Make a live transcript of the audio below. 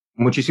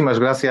Muchísimas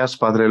gracias,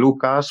 Padre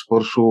Lucas,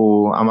 por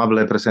su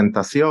amable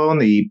presentación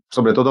y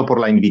sobre todo por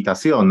la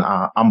invitación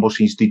a ambos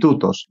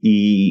institutos.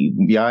 Y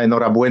ya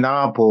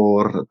enhorabuena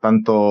por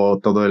tanto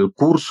todo el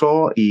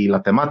curso y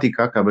la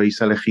temática que habéis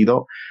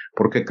elegido,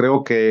 porque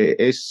creo que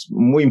es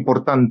muy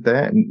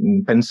importante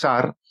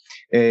pensar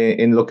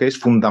en lo que es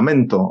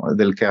fundamento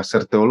del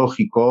quehacer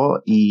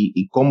teológico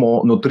y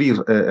cómo nutrir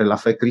la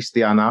fe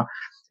cristiana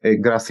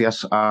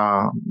gracias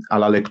a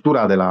la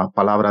lectura de la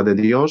palabra de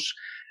Dios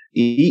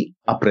y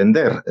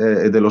aprender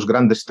de los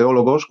grandes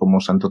teólogos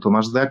como Santo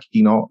Tomás de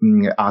Aquino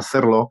a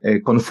hacerlo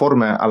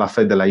conforme a la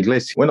fe de la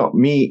Iglesia. Bueno,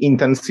 mi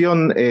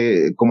intención,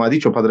 como ha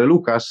dicho Padre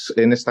Lucas,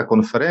 en esta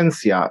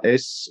conferencia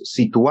es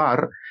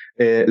situar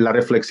la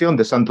reflexión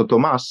de Santo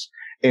Tomás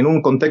en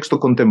un contexto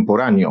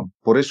contemporáneo.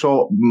 Por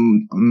eso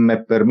me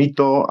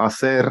permito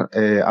hacer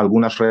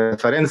algunas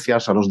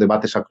referencias a los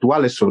debates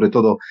actuales, sobre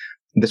todo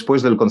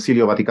después del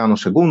Concilio Vaticano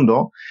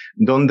II,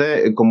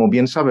 donde, como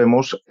bien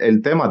sabemos,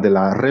 el tema de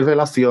la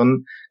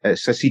revelación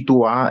se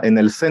sitúa en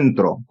el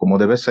centro, como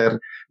debe ser,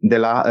 de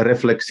la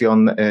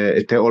reflexión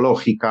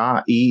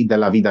teológica y de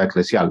la vida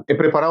eclesial. He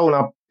preparado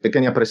una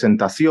pequeña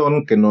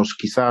presentación que nos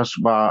quizás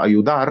va a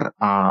ayudar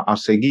a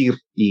seguir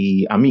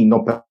y a mí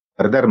no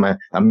perderme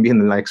también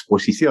en la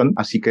exposición,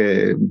 así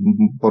que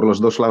por los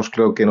dos lados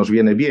creo que nos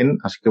viene bien,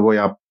 así que voy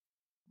a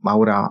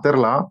ahora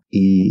hacerla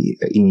y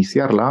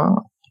iniciarla.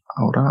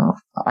 Ahora,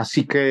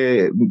 así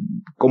que,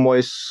 como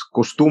es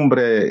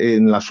costumbre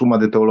en la suma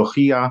de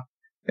teología,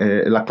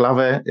 la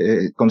clave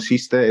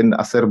consiste en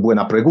hacer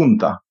buena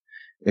pregunta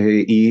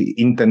e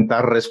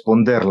intentar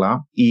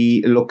responderla.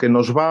 Y lo que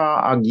nos va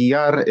a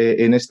guiar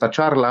en esta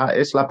charla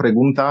es la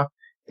pregunta: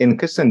 ¿en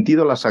qué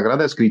sentido la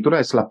Sagrada Escritura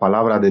es la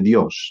palabra de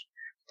Dios?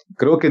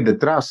 Creo que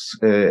detrás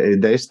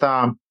de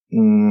esta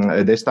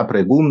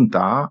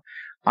pregunta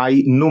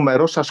hay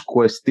numerosas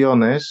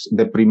cuestiones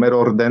de primer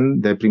orden,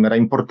 de primera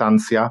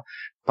importancia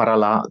para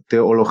la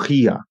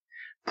teología.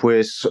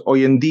 Pues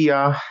hoy en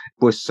día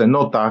pues se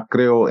nota,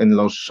 creo, en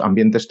los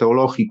ambientes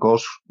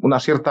teológicos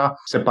una cierta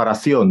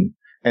separación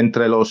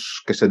entre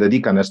los que se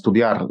dedican a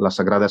estudiar la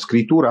Sagrada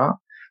Escritura,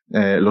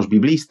 los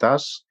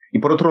biblistas, y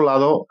por otro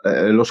lado,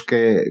 los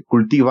que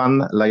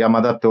cultivan la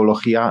llamada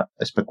teología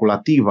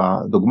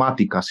especulativa,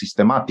 dogmática,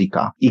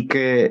 sistemática, y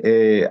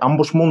que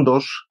ambos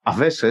mundos a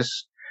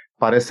veces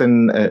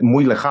parecen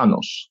muy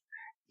lejanos.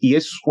 Y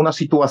es una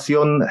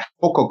situación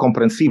poco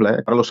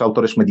comprensible para los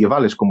autores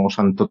medievales como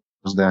Santo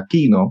Tomás de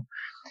Aquino,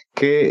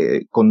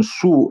 que con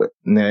su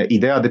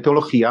idea de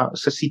teología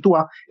se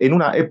sitúa en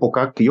una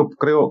época que yo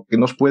creo que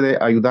nos puede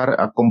ayudar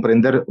a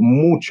comprender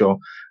mucho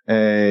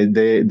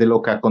de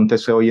lo que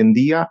acontece hoy en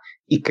día,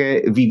 y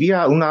que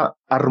vivía una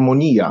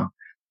armonía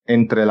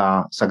entre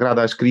la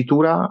Sagrada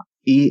Escritura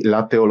y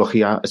la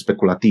teología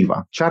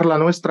especulativa. Charla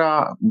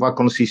nuestra va a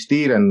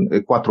consistir en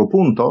 4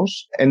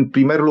 puntos. En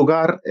primer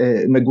lugar,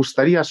 me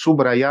gustaría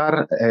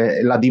subrayar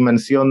la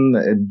dimensión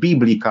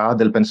bíblica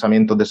del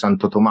pensamiento de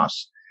Santo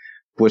Tomás.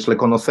 Pues le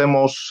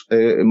conocemos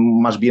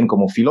más bien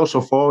como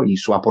filósofo, y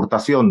su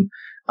aportación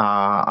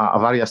a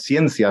varias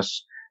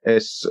ciencias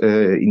es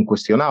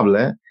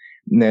incuestionable.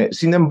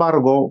 Sin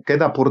embargo,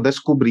 queda por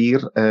descubrir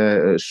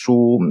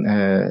su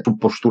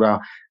postura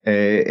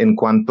en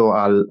cuanto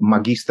al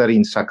magister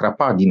in sacra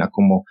pagina,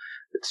 como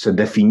se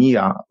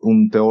definía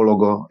un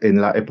teólogo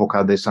en la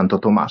época de Santo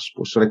Tomás.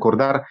 Pues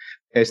recordar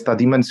esta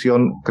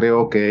dimensión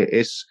creo que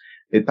es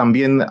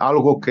también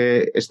algo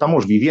que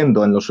estamos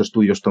viviendo en los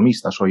estudios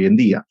tomistas hoy en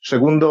día.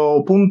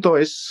 Segundo punto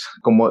es,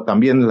 como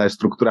también la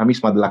estructura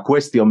misma de la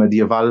cuestión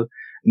medieval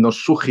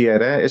nos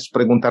sugiere, es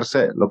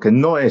preguntarse lo que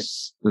no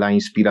es la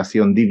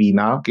inspiración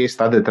divina que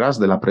está detrás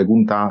de la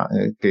pregunta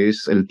que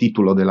es el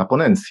título de la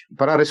ponencia.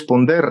 Para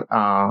responder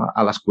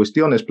a las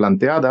cuestiones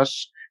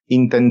planteadas,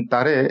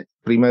 intentaré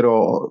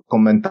primero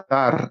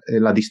comentar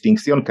la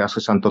distinción que hace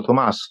Santo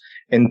Tomás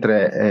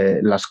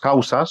entre las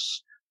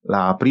causas,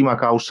 la prima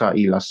causa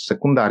y las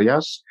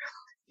secundarias,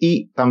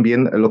 y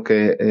también lo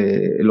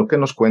que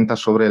nos cuenta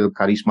sobre el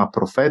carisma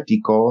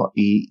profético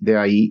y de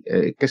ahí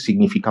qué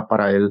significa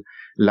para él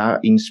la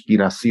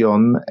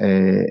inspiración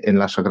en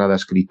la Sagrada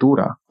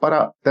Escritura.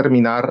 Para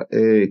terminar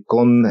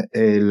con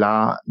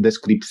la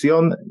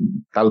descripción,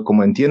 tal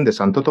como entiende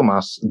Santo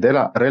Tomás, de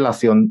la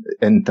relación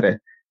entre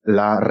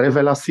la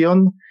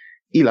revelación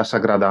y la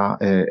Sagrada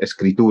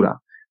Escritura.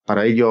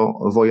 Para ello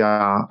voy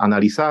a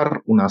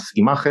analizar unas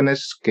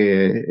imágenes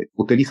que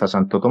utiliza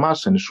Santo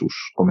Tomás en sus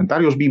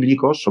comentarios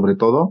bíblicos, sobre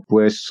todo,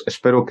 pues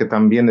espero que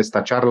también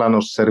esta charla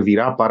nos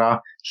servirá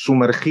para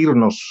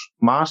sumergirnos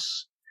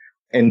más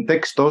en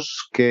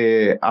textos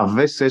que a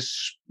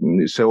veces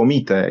se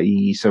omite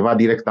y se va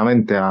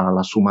directamente a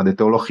la suma de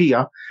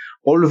teología,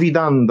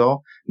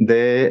 olvidando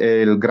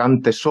del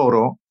gran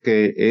tesoro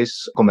que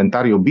es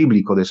comentario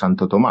bíblico de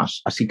Santo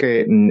Tomás. Así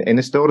que en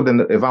este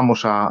orden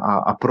vamos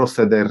a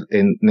proceder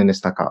en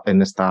esta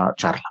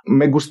charla.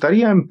 Me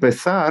gustaría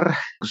empezar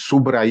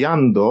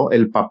subrayando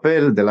el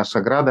papel de la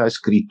Sagrada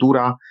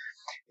Escritura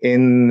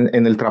en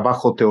el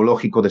trabajo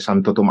teológico de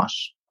Santo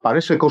Tomás.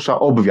 Parece cosa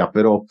obvia,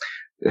 pero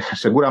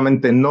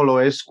seguramente no lo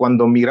es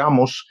cuando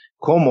miramos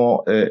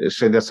cómo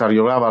se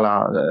desarrollaba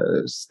la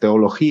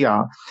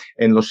teología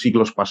en los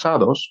siglos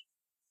pasados,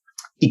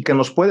 y que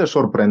nos puede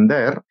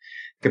sorprender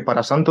que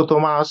para Santo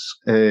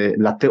Tomás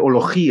la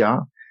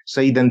teología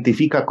se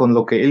identifica con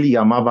lo que él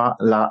llamaba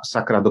la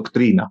sacra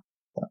doctrina.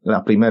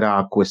 La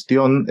primera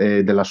cuestión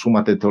de la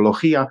Summa de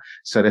Teología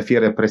se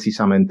refiere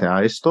precisamente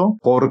a esto,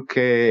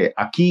 porque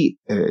aquí,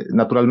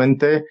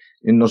 naturalmente,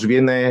 nos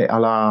viene a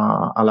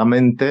la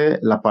mente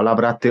la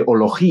palabra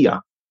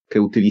teología que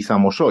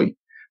utilizamos hoy.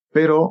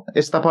 Pero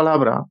esta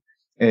palabra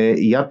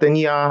ya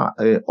tenía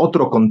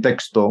otro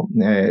contexto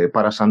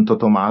para Santo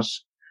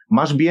Tomás,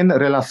 más bien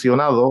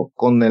relacionado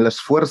con el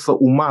esfuerzo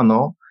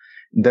humano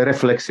de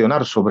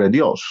reflexionar sobre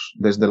Dios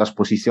desde las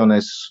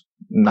posiciones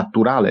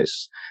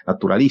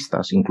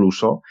naturalistas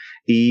incluso,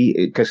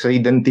 y que se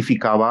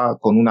identificaba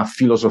con una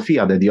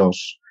filosofía de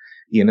Dios.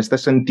 Y en este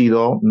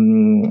sentido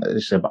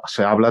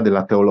se habla de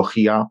la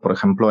teología, por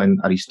ejemplo, en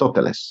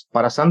Aristóteles.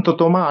 Para Santo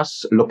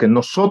Tomás, lo que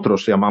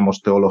nosotros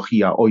llamamos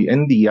teología hoy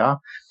en día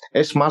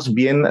es más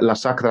bien la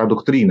sacra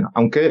doctrina,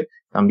 aunque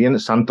también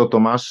Santo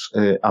Tomás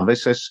a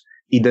veces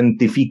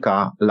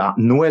identifica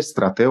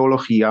nuestra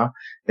teología,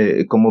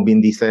 como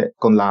bien dice,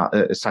 con la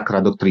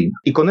sacra doctrina.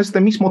 Y con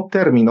este mismo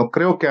término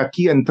creo que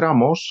aquí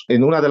entramos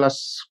en una de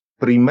las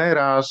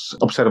primeras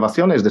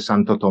observaciones de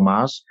Santo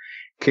Tomás,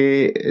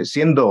 que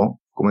siendo,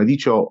 como he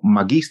dicho,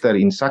 magister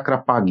in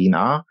sacra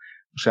pagina,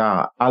 o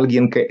sea,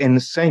 alguien que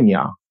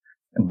enseña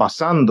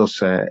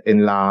basándose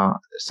en la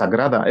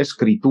Sagrada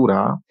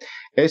Escritura,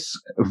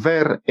 es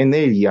ver en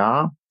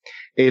ella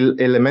el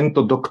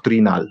elemento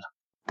doctrinal.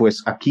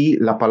 Pues aquí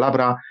la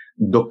palabra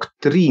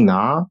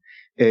doctrina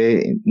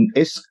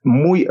es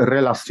muy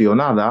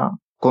relacionada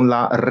con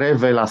la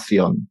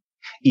revelación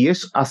y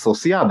es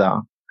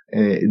asociada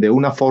de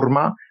una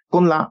forma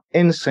con la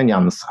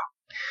enseñanza.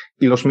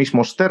 Y los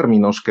mismos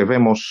términos que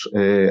vemos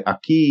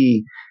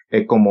aquí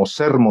como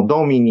sermo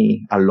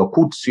domini,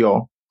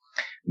 allocutio,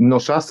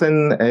 nos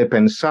hacen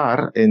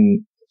pensar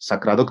en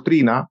sacra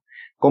doctrina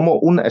como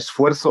un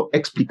esfuerzo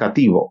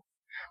explicativo.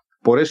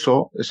 Por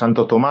eso,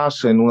 Santo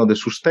Tomás, en uno de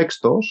sus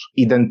textos,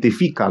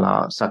 identifica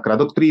la sacra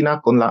doctrina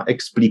con la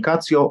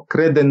explicatio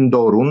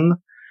credendorum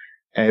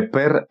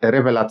per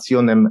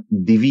revelationem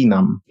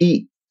divinam.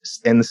 Y,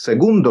 en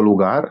segundo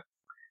lugar,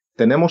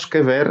 tenemos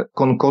que ver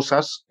con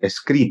cosas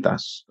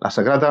escritas. La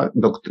sacra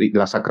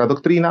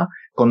doctrina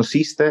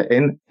consiste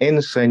en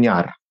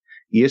enseñar,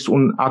 y es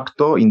un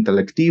acto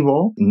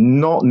intelectivo,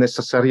 no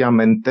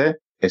necesariamente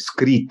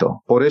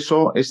escrito. Por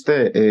eso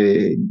esta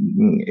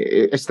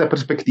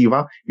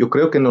perspectiva yo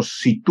creo que nos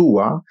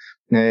sitúa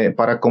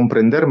para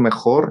comprender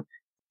mejor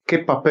qué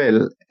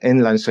papel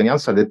en la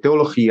enseñanza de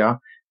teología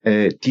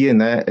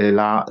tiene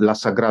la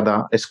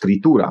Sagrada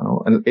Escritura,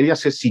 ¿no? Ella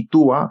se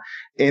sitúa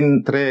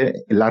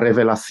entre la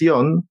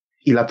revelación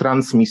y la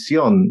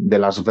transmisión de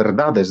las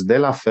verdades de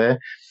la fe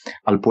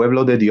al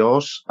pueblo de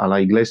Dios, a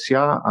la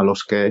Iglesia, a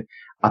los que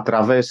a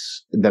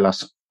través de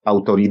las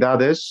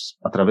autoridades,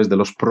 a través de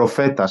los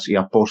profetas y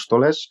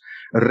apóstoles,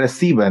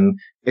 reciben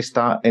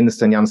esta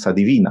enseñanza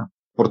divina.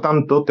 Por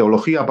tanto,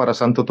 teología para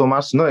Santo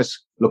Tomás no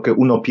es lo que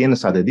uno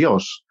piensa de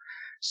Dios,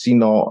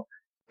 sino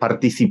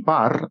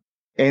participar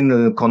en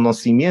el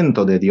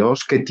conocimiento de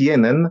Dios que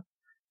tienen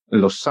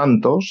los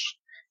santos,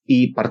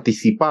 y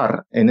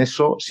participar en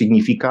eso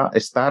significa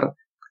estar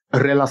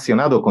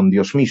relacionado con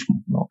Dios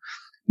mismo, ¿no?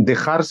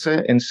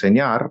 Dejarse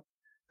enseñar,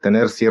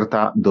 tener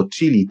cierta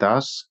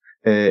docilitas,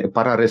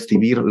 para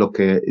recibir lo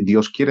que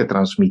Dios quiere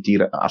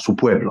transmitir a su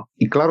pueblo.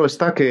 Y claro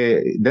está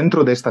que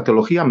dentro de esta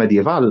teología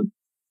medieval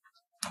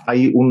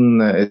hay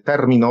un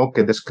término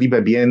que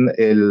describe bien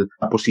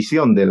la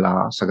posición de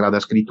la Sagrada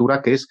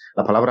Escritura, que es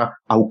la palabra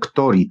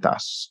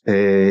auctoritas.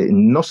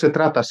 No se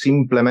trata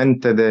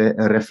simplemente de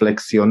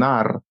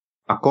reflexionar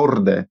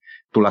acorde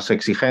a las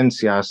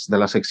exigencias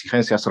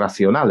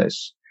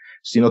racionales,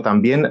 sino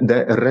también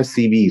de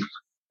recibir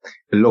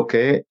lo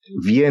que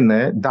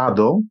viene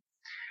dado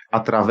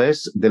a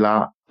través de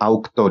la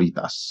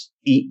auctoritas.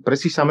 Y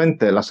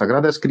precisamente la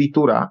Sagrada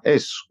Escritura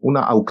es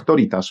una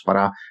auctoritas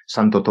para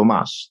Santo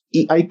Tomás.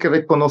 Y hay que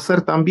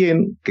reconocer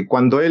también que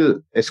cuando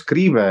él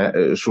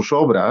escribe sus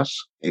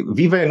obras,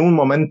 vive en un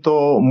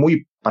momento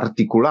muy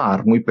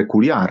particular, muy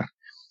peculiar,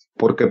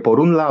 porque por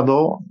un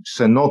lado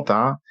se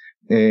nota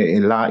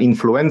la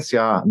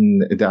influencia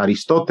de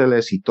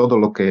Aristóteles y todo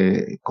lo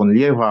que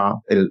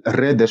conlleva el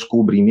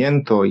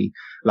redescubrimiento y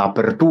la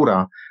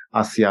apertura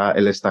hacia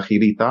el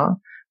estagirita,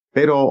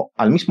 pero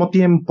al mismo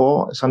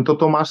tiempo Santo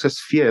Tomás es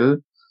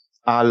fiel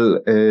a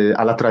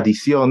la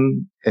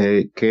tradición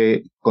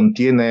que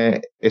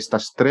contiene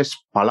estas tres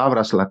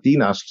palabras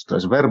latinas,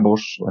 tres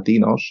verbos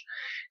latinos,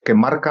 que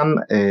marcan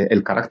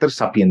el carácter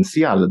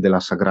sapiencial de la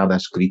Sagrada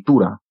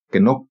Escritura, que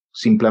no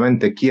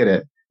simplemente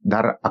quiere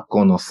dar a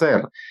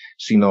conocer,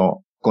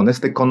 sino con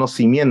este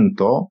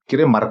conocimiento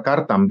quiere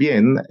marcar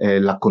también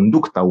la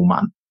conducta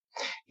humana.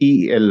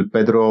 Y el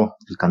Pedro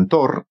el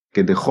Cantor,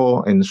 que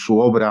dejó en su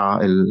obra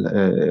el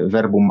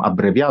Verbum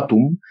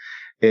Abbreviatum,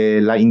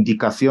 la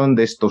indicación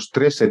de estos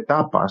tres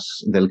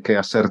etapas del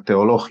quehacer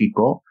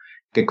teológico,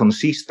 que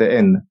consiste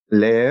en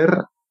leer,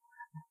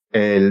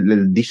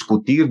 el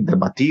discutir,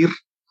 debatir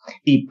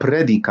y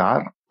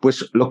predicar,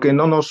 pues lo que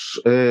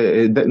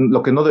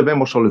lo que no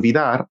debemos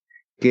olvidar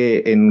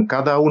que en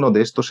cada una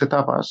de estas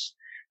etapas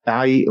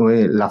hay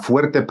la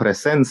fuerte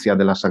presencia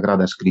de la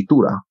Sagrada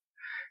Escritura.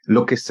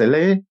 Lo que se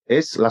lee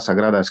es la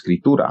Sagrada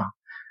Escritura.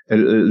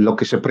 Lo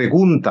que se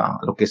pregunta,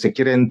 lo que se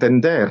quiere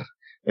entender,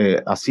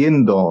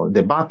 haciendo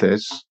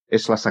debates,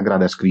 es la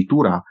Sagrada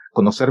Escritura,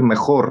 conocer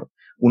mejor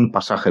un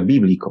pasaje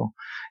bíblico.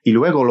 Y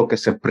luego lo que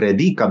se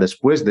predica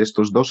después de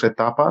estas dos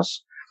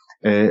etapas,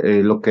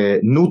 lo que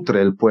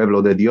nutre el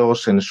pueblo de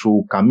Dios en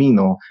su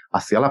camino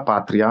hacia la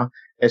patria,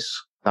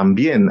 es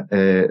también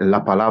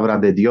la palabra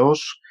de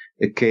Dios,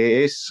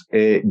 que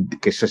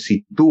se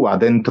sitúa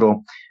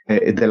dentro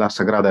de la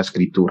Sagrada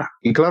Escritura.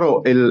 Y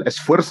claro, el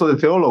esfuerzo de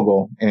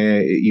teólogo,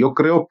 yo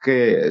creo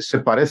que se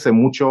parece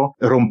mucho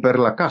romper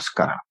la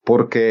cáscara,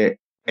 porque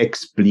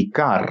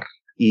explicar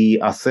y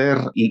hacer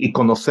y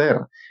conocer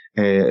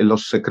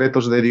los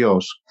secretos de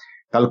Dios,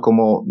 tal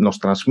como nos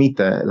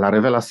transmite la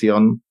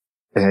revelación,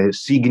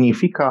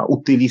 significa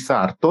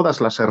utilizar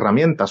todas las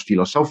herramientas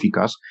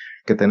filosóficas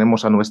que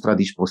tenemos a nuestra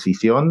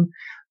disposición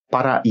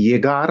para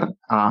llegar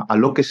a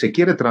lo que se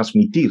quiere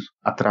transmitir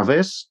a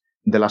través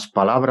de las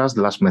palabras,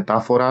 de las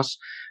metáforas,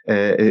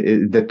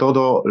 de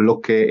todo lo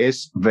que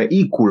es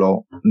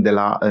vehículo de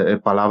la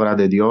palabra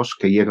de Dios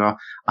que llega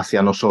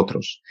hacia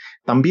nosotros.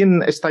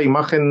 También esta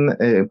imagen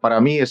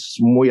para mí es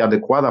muy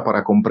adecuada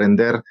para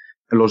comprender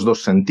los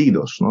dos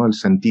sentidos, ¿no? El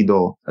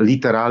sentido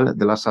literal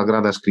de la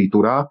Sagrada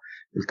Escritura,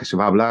 el que se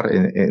va a hablar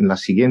en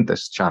las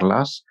siguientes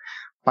charlas,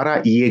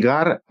 para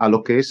llegar a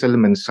lo que es el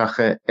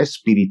mensaje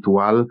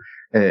espiritual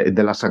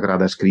de la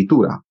Sagrada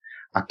Escritura.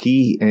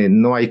 Aquí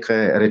no hay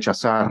que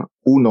rechazar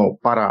uno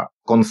para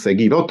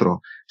conseguir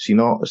otro,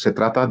 sino se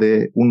trata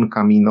de un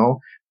camino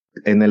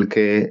en el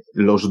que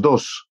los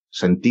dos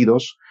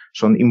sentidos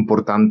son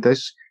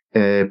importantes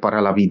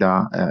para la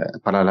vida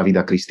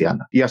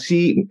cristiana. Y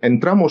así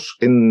entramos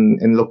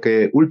en lo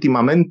que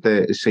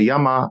últimamente se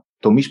llama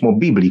tomismo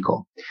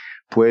bíblico.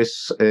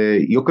 Pues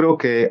yo creo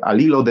que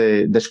al hilo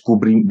del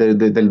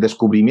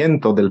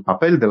descubrimiento del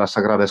papel de la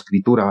Sagrada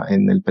Escritura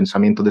en el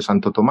pensamiento de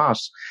Santo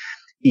Tomás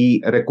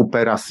y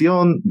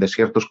recuperación de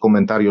ciertos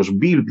comentarios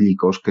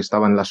bíblicos que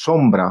estaban en la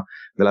sombra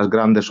de las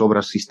grandes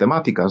obras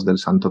sistemáticas del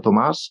Santo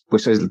Tomás,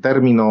 pues es el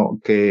término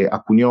que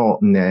acuñó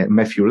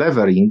Matthew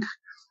Levering,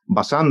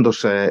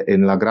 basándose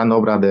en la gran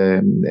obra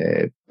de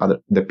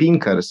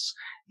Pinkers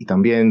y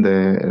también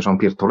de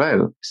Jean-Pierre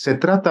Torel. Se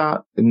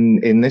trata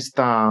en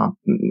esta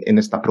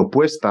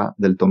propuesta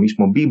del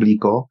tomismo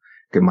bíblico,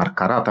 que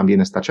marcará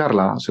también esta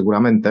charla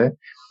seguramente,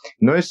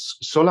 no es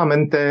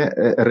solamente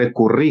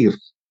recurrir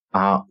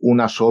a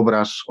unas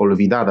obras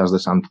olvidadas de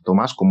Santo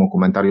Tomás como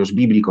comentarios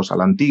bíblicos al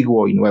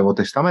Antiguo y Nuevo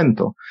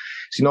Testamento,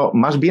 sino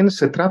más bien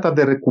se trata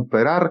de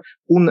recuperar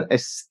un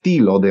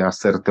estilo de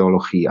hacer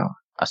teología.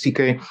 Así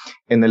que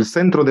en el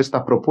centro de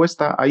esta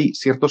propuesta hay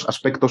ciertos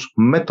aspectos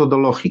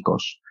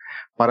metodológicos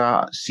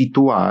para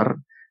situar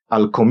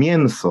al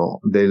comienzo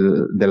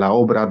de la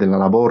obra, de la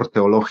labor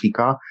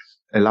teológica,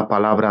 la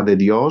palabra de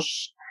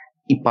Dios,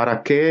 y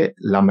para que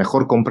la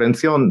mejor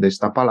comprensión de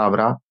esta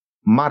palabra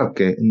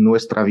marque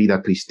nuestra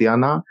vida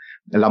cristiana,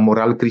 la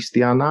moral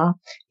cristiana,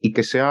 y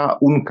que sea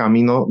un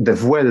camino de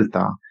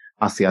vuelta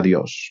hacia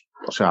Dios.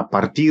 O sea,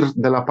 partir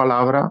de la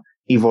palabra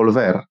y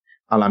volver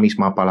a la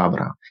misma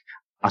palabra,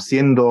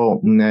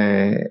 haciendo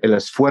el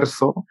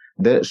esfuerzo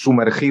de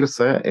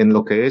sumergirse en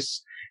lo que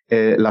es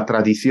la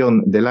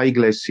tradición de la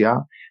Iglesia,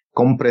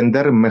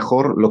 comprender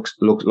mejor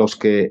los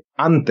que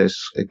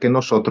antes que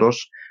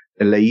nosotros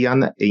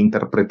leían e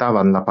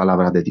interpretaban la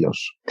palabra de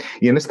Dios.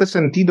 Y en este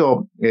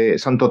sentido,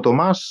 Santo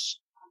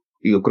Tomás,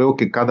 yo creo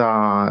que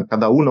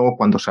cada uno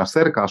cuando se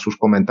acerca a sus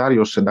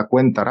comentarios se da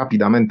cuenta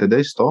rápidamente de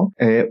esto,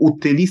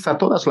 utiliza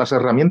todas las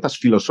herramientas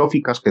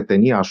filosóficas que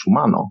tenía a su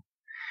mano.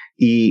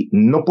 Y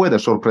no puede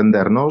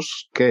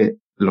sorprendernos que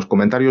los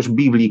comentarios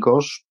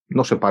bíblicos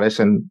no se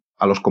parecen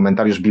a los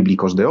comentarios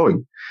bíblicos de hoy,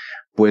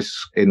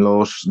 pues en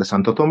los de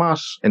Santo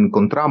Tomás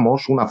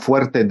encontramos una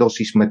fuerte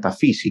dosis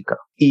metafísica.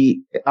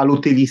 Y al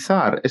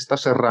utilizar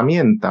estas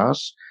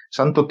herramientas,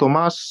 Santo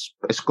Tomás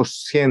es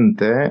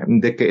consciente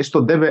de que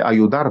esto debe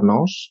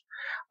ayudarnos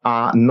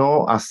a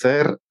no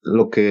hacer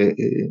lo que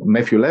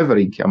Matthew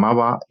Levering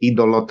llamaba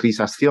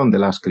idolatrización de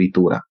la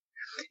Escritura.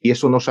 Y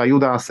eso nos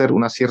ayuda a hacer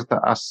una cierta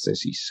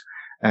ascesis,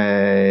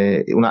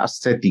 una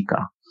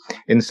ascética,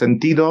 en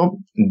sentido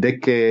de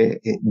que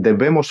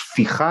debemos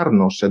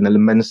fijarnos en el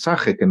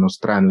mensaje que nos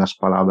traen las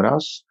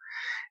palabras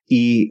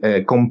y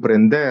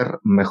comprender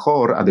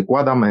mejor,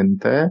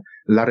 adecuadamente,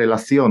 la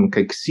relación que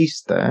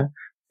existe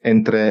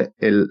entre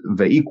el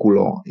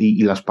vehículo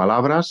y las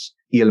palabras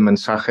y el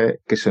mensaje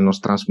que se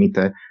nos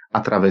transmite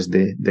a través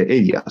de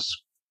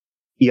ellas.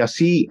 Y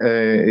así,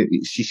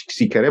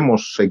 si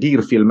queremos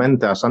seguir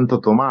fielmente a Santo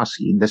Tomás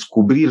y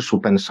descubrir su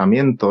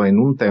pensamiento en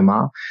un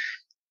tema,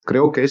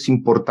 creo que es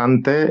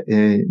importante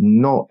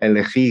no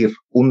elegir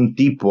un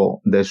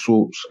tipo de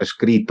sus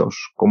escritos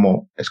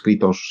como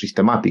escritos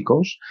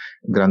sistemáticos,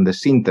 grandes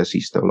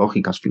síntesis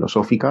teológicas,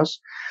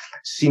 filosóficas,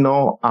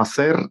 sino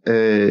hacer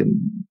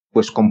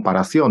pues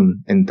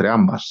comparación entre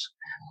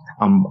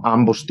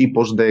ambos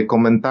tipos de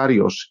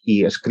comentarios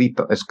y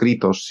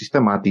escritos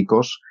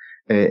sistemáticos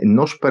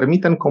nos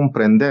permiten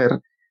comprender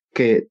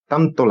que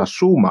tanto la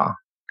Suma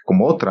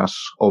como otras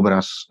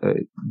obras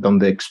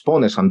donde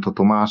expone Santo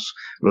Tomás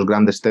los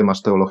grandes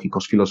temas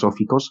teológicos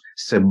filosóficos,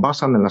 se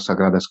basan en la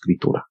Sagrada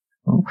Escritura.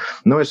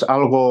 No es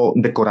algo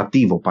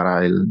decorativo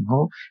para él,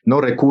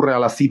 no recurre a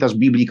las citas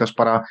bíblicas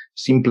para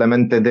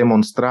simplemente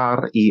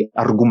demostrar y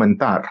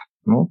argumentar,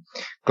 ¿no?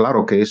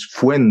 Claro que es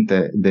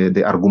fuente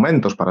de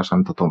argumentos para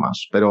Santo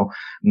Tomás, pero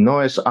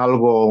no es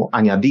algo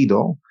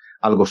añadido,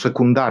 algo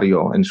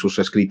secundario en sus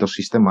escritos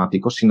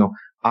sistemáticos, sino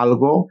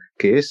algo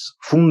que es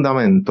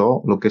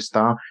fundamento, lo que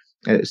está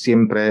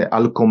siempre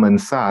al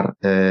comenzar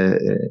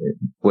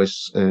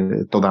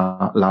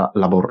toda la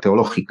labor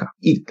teológica.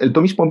 Y el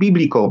tomismo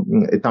bíblico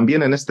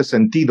también en este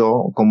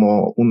sentido,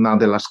 como una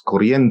de las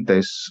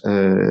corrientes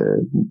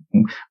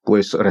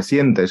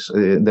recientes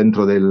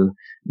dentro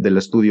del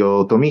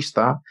estudio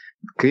tomista,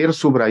 quiere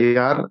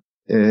subrayar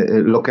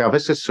lo que a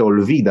veces se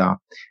olvida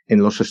en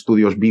los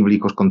estudios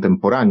bíblicos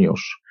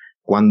contemporáneos,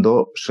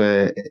 cuando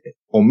se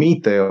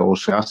omite o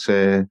se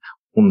hace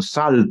un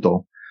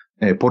salto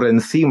por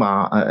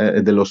encima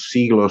de los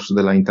siglos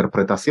de la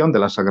interpretación de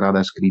la Sagrada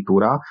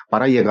Escritura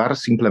para llegar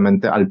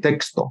simplemente al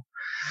texto.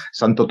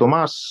 Santo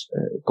Tomás,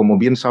 como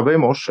bien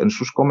sabemos, en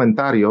sus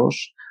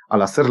comentarios,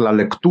 al hacer la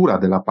lectura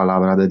de la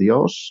palabra de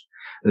Dios,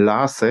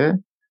 la hace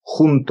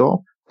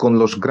junto con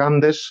los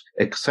grandes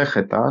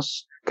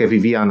exégetas que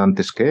vivían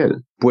antes que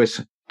él.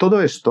 Pues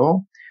todo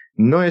esto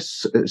no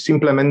es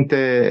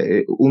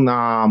simplemente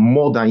una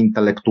moda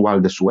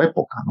intelectual de su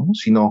época, ¿no?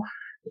 Sino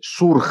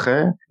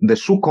surge de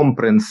su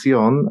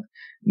comprensión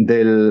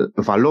del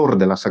valor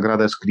de la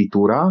Sagrada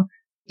Escritura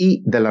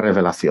y de la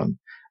revelación.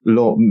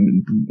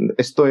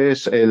 Esto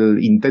es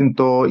el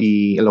intento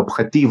y el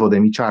objetivo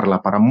de mi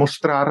charla, para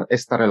mostrar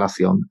esta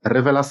relación,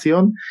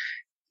 revelación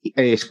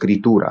e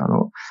escritura,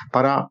 ¿no?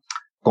 Para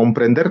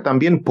comprender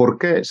también por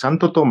qué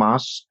Santo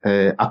Tomás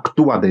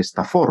actúa de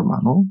esta forma,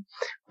 ¿no?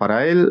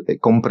 Para él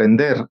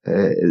comprender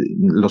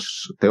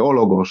los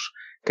teólogos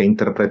que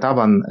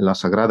interpretaban la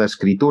Sagrada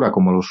Escritura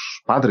como los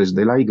padres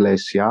de la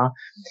Iglesia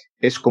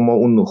es como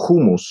un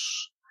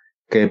humus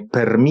que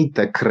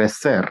permite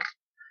crecer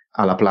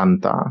a la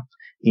planta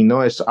y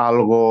no es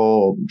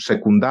algo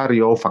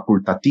secundario,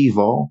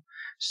 facultativo,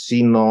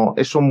 sino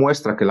eso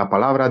muestra que la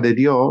palabra de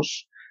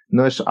Dios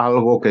no es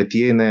algo que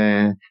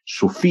tiene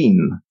su fin,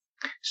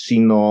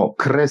 sino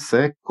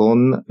crece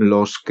con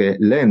los que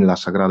leen la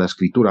Sagrada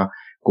Escritura,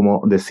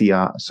 como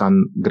decía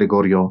San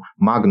Gregorio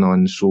Magno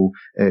en su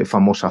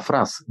famosa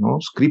frase, ¿no?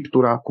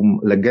 Scriptura cum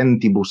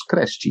legentibus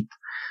crescit.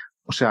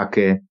 O sea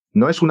que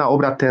no es una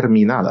obra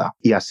terminada.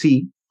 Y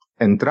así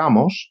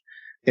entramos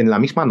en la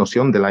misma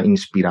noción de la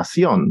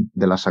inspiración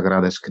de la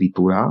Sagrada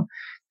Escritura,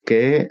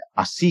 que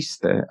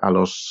asiste a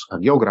los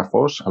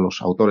hagiógrafos, a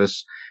los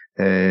autores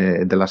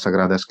de la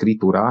Sagrada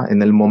Escritura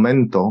en el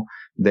momento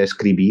de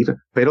escribir,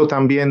 pero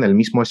también el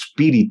mismo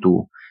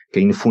espíritu que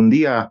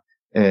infundía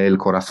el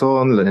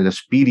corazón, el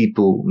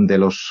espíritu de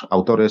los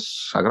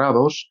autores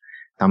sagrados,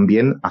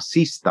 también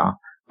asista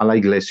a la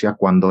Iglesia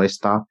cuando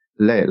ésta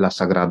lee la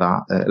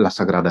Sagrada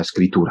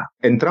Escritura.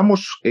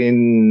 Entramos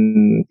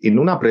en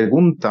una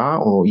pregunta,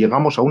 o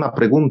llegamos a una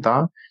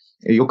pregunta,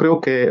 yo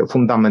creo que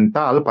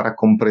fundamental para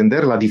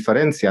comprender la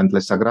diferencia entre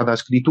la Sagrada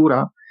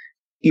Escritura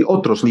y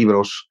otros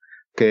libros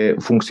que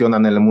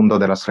funcionan en el mundo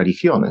de las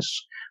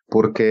religiones,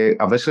 porque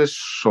a veces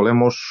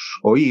solemos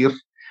oír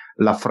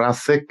la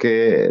frase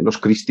que los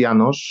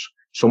cristianos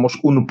somos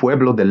un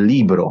pueblo del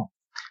libro,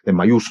 en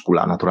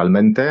mayúscula,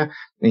 naturalmente,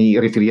 y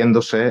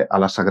refiriéndose a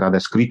la Sagrada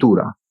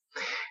Escritura.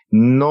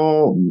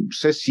 No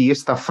sé si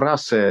esta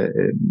frase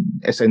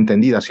es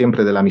entendida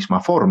siempre de la misma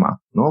forma,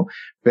 ¿no?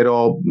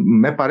 Pero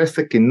me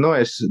parece que no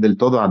es del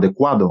todo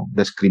adecuado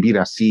describir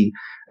así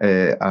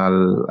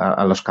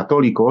a los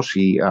católicos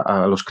y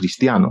a los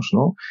cristianos,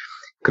 ¿no?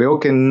 Creo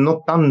que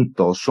no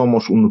tanto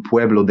somos un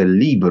pueblo del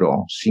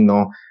libro,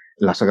 sino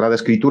la Sagrada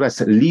Escritura es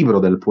el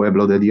libro del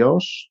pueblo de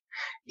Dios,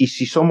 y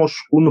si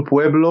somos un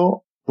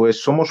pueblo,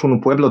 pues somos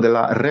un pueblo de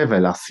la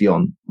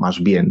revelación,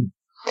 más bien.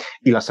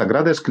 Y la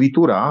Sagrada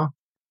Escritura,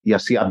 y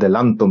así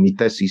adelanto mi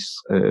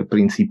tesis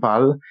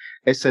principal,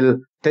 es el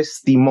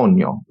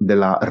testimonio de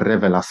la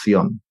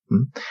revelación.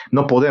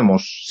 No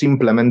podemos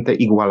simplemente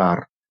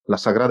igualar la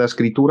Sagrada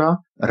Escritura,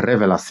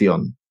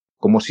 revelación,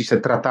 como si se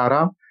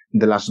tratara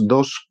de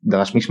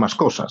las mismas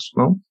cosas,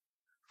 ¿no?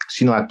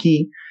 Sino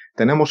aquí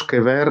tenemos que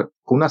ver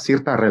con una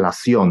cierta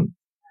relación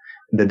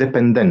de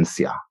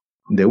dependencia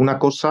de una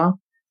cosa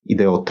y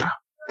de otra.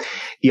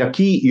 Y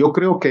aquí yo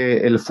creo que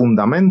el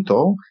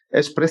fundamento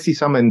es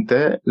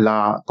precisamente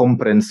la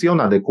comprensión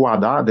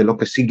adecuada de lo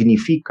que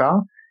significa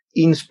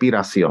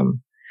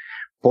inspiración.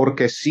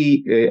 Porque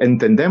si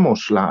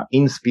entendemos la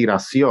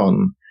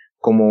inspiración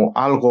como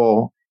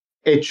algo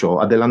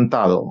hecho,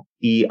 adelantado,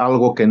 y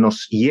algo que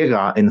nos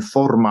llega en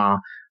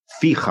forma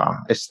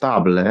fija,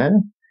 estable,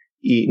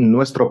 y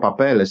nuestro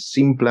papel es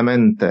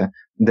simplemente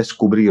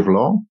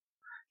descubrirlo,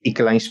 y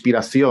que la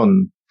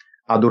inspiración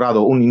ha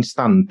durado un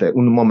instante,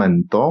 un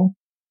momento,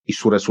 y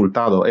su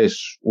resultado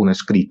es un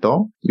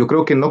escrito, yo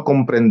creo que no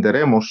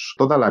comprenderemos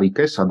toda la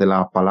riqueza de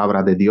la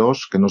palabra de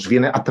Dios que nos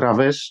viene a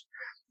través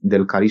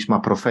del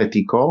carisma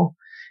profético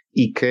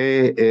y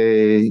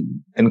que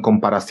en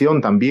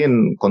comparación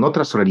también con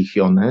otras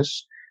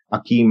religiones,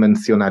 aquí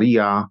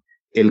mencionaría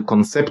el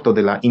concepto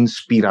de la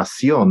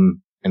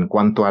inspiración en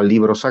cuanto al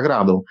libro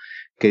sagrado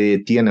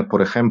que tiene,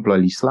 por ejemplo,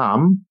 el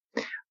Islam.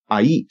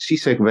 Ahí sí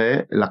se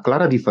ve la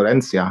clara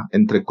diferencia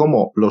entre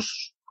cómo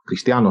los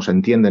cristianos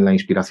entienden la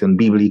inspiración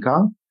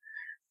bíblica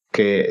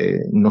que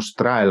nos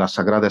trae la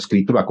Sagrada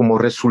Escritura como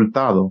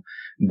resultado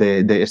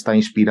de esta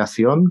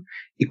inspiración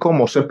y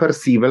cómo se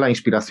percibe la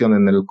inspiración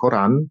en el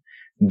Corán,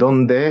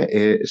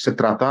 donde se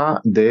trata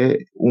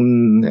de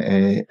un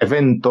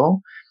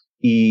evento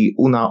y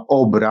una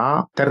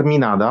obra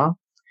terminada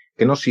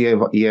que nos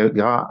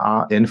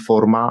llega en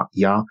forma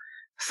ya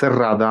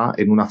cerrada,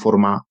 en una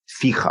forma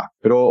fija.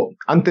 Pero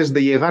antes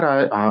de llegar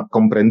a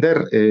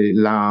comprender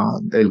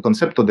el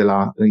concepto de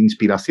la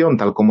inspiración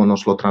tal como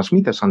nos lo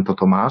transmite Santo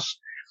Tomás,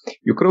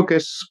 yo creo que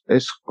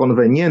es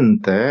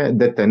conveniente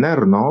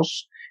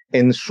detenernos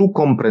en su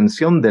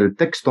comprensión del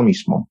texto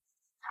mismo,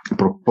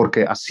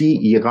 porque así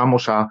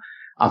llegamos a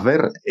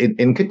ver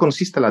en qué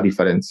consiste la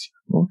diferencia,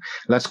 ¿no?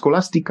 La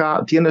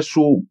escolástica tiene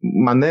su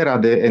manera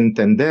de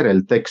entender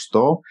el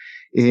texto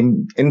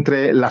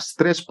entre las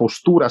tres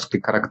posturas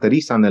que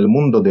caracterizan el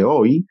mundo de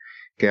hoy,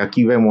 que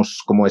aquí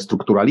vemos como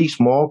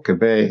estructuralismo, que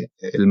ve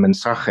el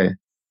mensaje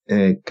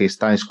que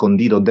está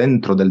escondido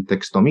dentro del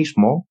texto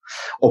mismo,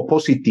 o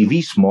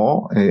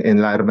positivismo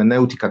en la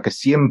hermenéutica que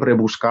siempre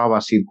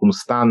buscaba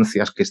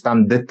circunstancias que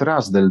están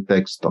detrás del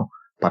texto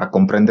para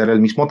comprender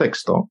el mismo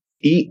texto,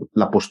 y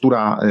la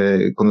postura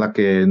con la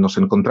que nos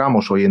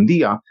encontramos hoy en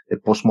día, el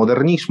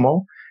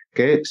posmodernismo,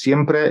 que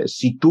siempre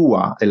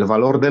sitúa el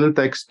valor del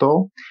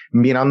texto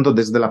mirando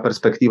desde la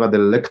perspectiva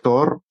del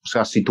lector, o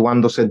sea,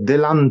 situándose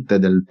delante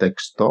del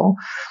texto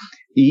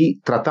y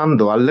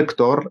tratando al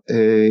lector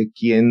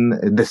quien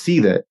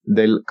decide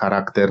del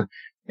carácter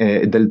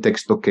del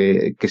texto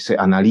que se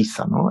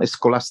analiza, ¿no?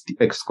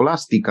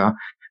 Escolástica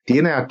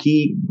tiene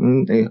aquí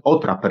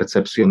otra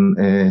percepción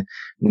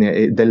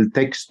del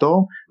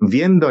texto,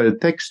 viendo el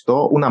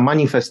texto una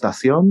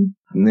manifestación,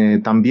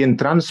 también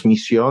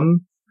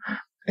transmisión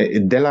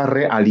de la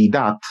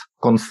realidad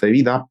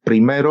concebida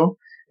primero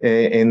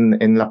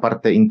en la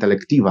parte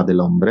intelectiva del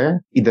hombre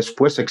y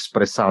después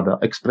expresada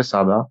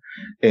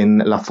en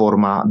la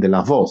forma de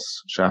la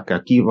voz. O sea, que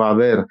aquí va a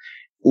haber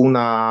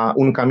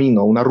un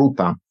camino, una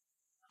ruta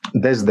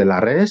desde la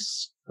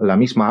res, la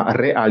misma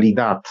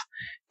realidad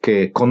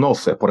que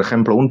conoce, por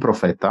ejemplo, un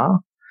profeta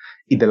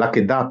y de la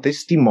que da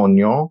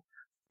testimonio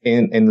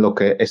en lo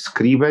que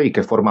escribe y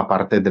que forma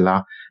parte de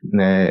la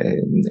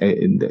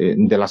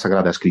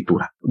Sagrada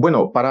Escritura.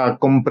 Bueno, para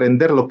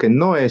comprender lo que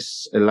no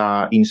es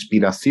la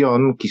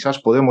inspiración, quizás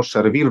podemos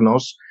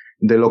servirnos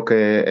de lo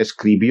que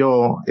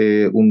escribió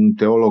un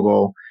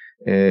teólogo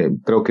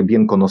creo que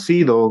bien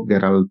conocido,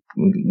 Gerald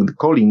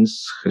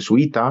Collins,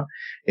 jesuita,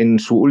 en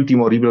su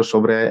último libro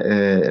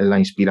sobre la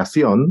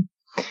inspiración,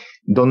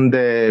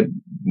 donde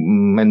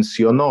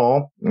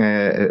mencionó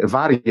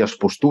varias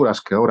posturas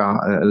que ahora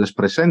les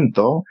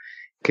presento,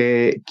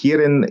 que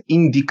quieren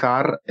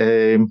indicar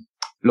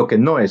lo que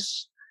no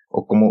es,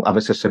 o como a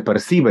veces se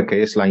percibe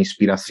que es la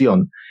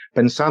inspiración,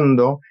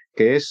 pensando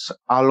que es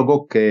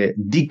algo que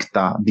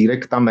dicta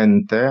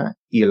directamente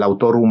y el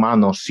autor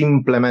humano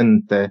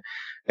simplemente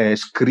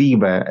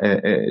escribe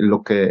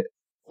lo que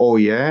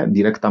oye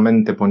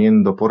directamente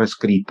poniendo por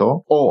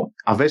escrito, o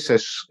a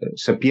veces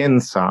se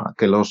piensa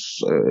que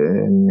los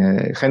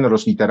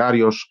géneros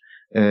literarios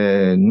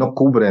no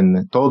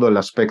cubren todo el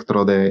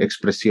espectro de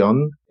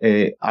expresión.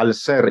 Al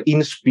ser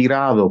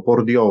inspirado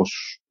por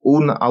Dios,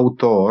 un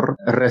autor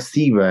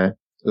recibe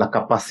la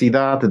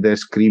capacidad de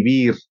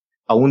escribir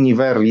a un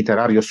nivel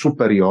literario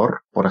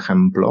superior, por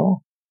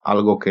ejemplo,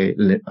 algo que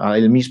a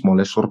él mismo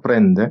le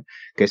sorprende,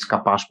 que es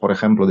capaz, por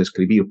ejemplo, de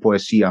escribir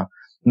poesía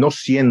no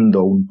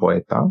siendo un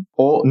poeta,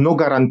 o no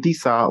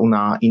garantiza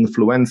una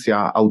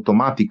influencia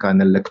automática en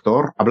el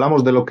lector.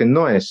 Hablamos de lo que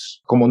no es,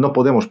 como no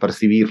podemos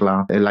percibir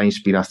la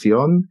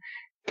inspiración,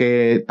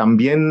 que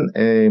también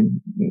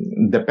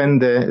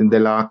depende de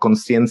la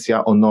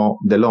conciencia o no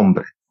del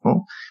hombre,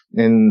 ¿no?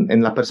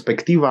 En la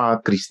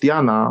perspectiva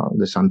cristiana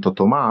de Santo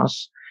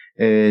Tomás,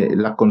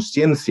 la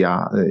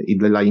conciencia y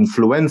de la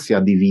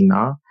influencia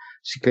divina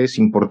sí que es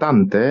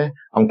importante,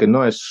 aunque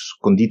no es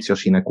conditio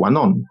sine qua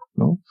non,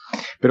 ¿no?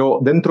 Pero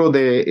dentro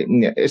de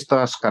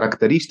estas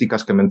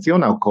características que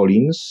menciona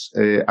Collins,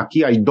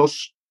 aquí hay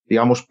dos,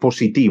 digamos,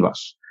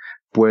 positivas,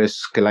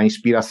 pues que la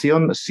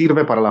inspiración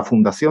sirve para la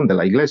fundación de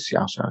la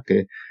Iglesia, o sea,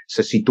 que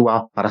se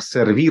sitúa para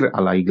servir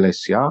a la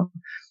Iglesia,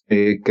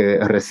 que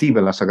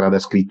recibe la Sagrada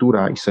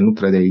Escritura y se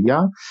nutre de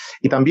ella,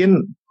 y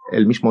también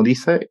él mismo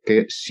dice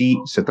que si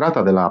se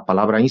trata de la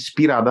palabra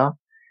inspirada,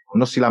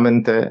 no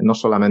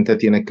solamente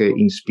tiene que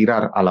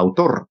inspirar al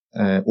autor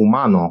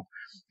humano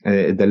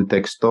del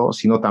texto,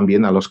 sino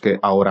también a los que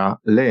ahora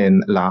leen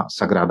la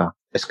Sagrada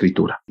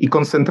Escritura. Y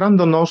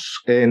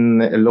concentrándonos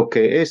en lo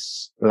que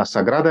es la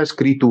Sagrada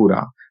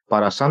Escritura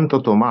para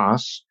Santo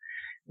Tomás,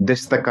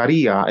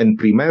 destacaría en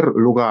primer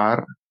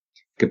lugar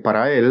que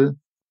para él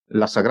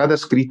la Sagrada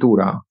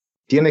Escritura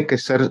tiene que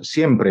ser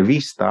siempre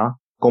vista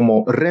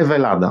como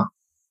revelada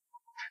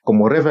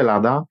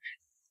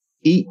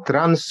y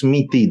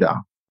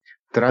transmitida,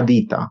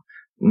 tradita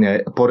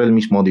por el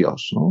mismo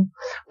Dios, ¿no?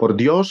 Por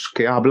Dios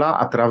que habla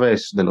a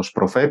través de los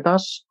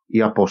profetas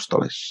y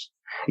apóstoles.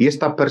 Y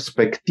esta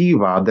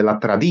perspectiva de la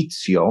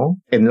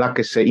tradición en la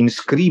que se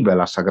inscribe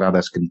la Sagrada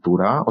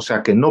Escritura, o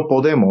sea que no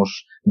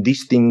podemos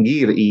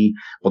distinguir,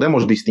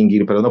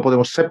 pero no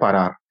podemos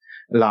separar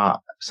la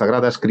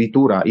Sagrada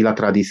Escritura y la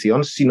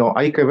tradición, sino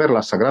hay que ver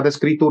la Sagrada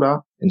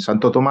Escritura, en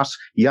Santo Tomás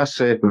ya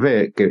se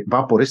ve que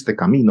va por este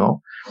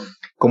camino,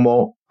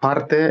 como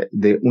parte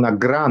de una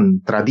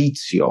gran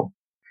tradición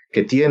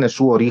que tiene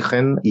su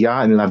origen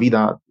ya en la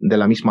vida de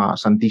la misma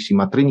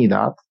Santísima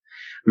Trinidad,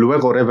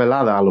 luego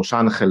revelada a los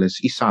ángeles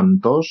y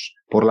santos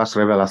por las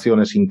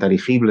revelaciones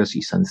inteligibles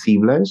y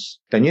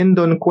sensibles,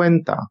 teniendo en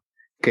cuenta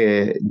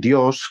que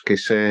Dios, que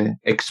se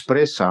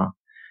expresa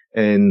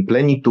en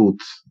plenitud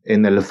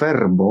en el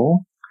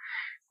verbo,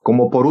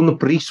 como por un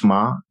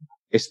prisma,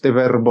 este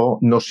verbo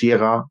nos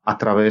llega a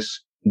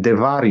través de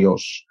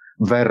varios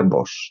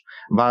verbos,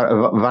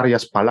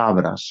 varias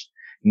palabras,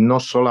 no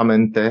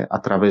solamente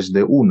a través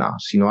de una,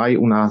 sino hay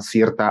una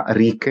cierta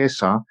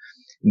riqueza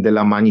de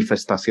la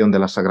manifestación de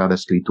la Sagrada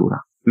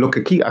Escritura. Lo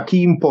que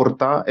aquí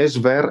importa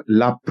es ver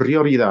la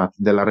prioridad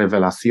de la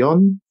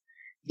revelación,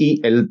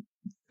 y el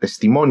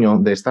testimonio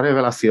de esta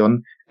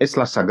revelación es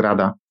la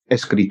Sagrada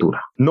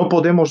Escritura. No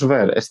podemos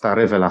ver esta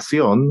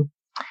revelación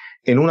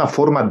en una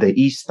forma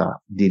deísta,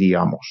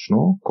 diríamos,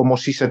 ¿no? Como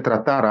si se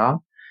tratara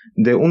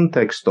de un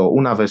texto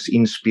una vez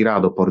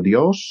inspirado por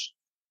Dios,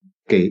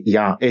 que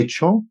ya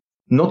hecho,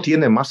 no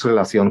tiene más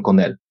relación con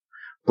él.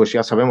 Pues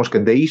ya sabemos que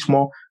el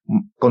deísmo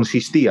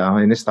consistía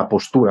en esta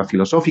postura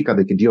filosófica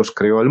de que Dios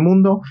creó el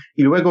mundo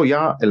y luego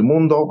ya el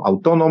mundo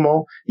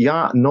autónomo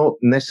ya no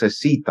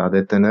necesita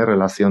de tener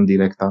relación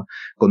directa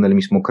con el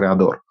mismo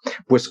creador.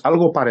 Pues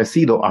algo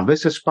parecido a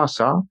veces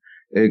pasa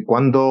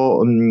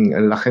cuando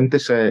la gente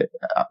se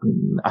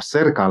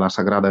acerca a la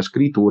Sagrada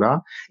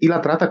Escritura y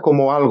la trata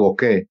como algo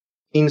que,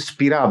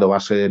 inspirado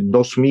hace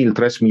 2000,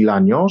 3000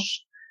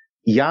 años,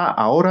 ya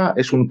ahora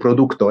es un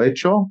producto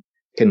hecho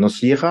que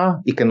nos llega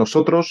y que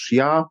nosotros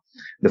ya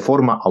de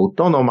forma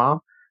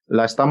autónoma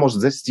la estamos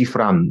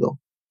descifrando.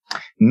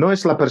 No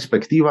es la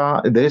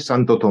perspectiva de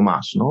Santo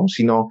Tomás, ¿no?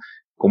 Sino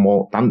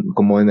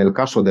como en el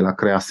caso de la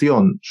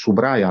creación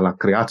subraya la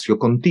creatio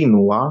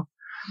continua,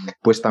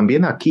 pues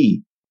también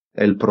aquí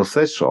el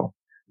proceso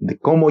de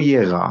cómo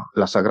llega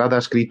la Sagrada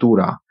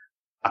Escritura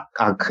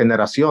a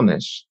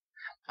generaciones,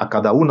 a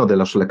cada uno de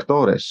los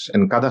lectores,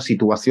 en cada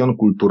situación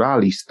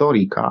cultural,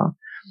 histórica,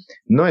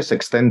 no es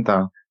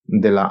exenta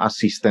de la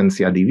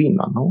asistencia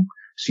divina, ¿no?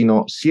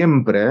 Sino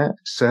siempre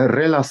se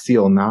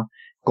relaciona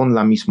con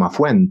la misma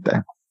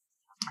fuente.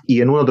 Y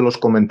en uno de los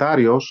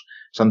comentarios,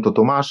 Santo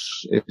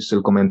Tomás, es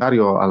el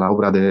comentario a la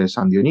obra de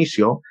San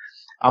Dionisio,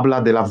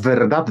 habla de la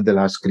verdad de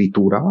la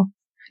Escritura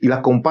y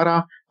la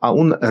compara a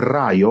un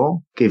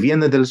rayo que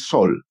viene del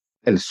sol.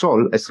 El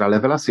sol es la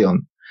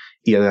revelación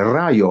y el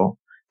rayo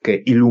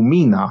que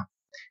ilumina,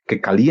 que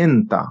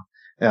calienta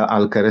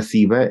al que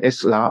recibe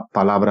es la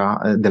palabra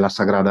de la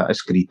Sagrada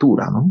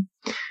Escritura, ¿no?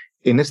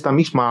 En esta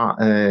misma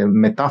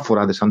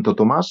metáfora de Santo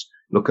Tomás,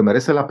 lo que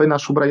merece la pena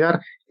subrayar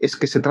es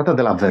que se trata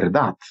de la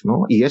verdad,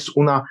 ¿no? Y es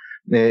una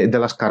de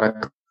las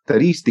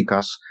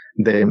características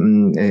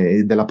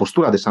de la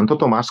postura de Santo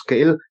Tomás,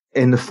 que él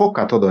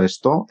enfoca todo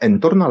esto en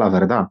torno a la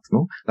verdad,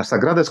 ¿no? La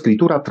Sagrada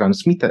Escritura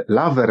transmite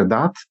la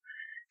verdad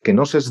que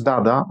nos es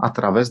dada a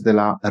través de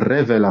la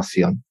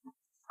revelación.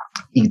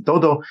 Y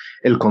todo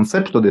el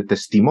concepto de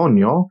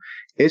testimonio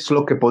es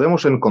lo que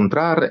podemos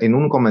encontrar en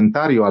un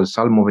comentario al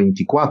Salmo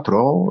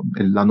 24,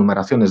 la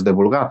numeración es de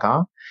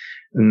Vulgata.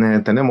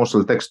 Tenemos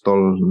el texto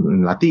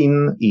en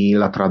latín y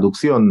la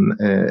traducción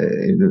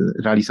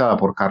realizada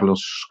por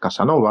Carlos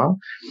Casanova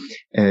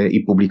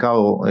y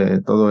publicado,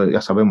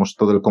 ya sabemos,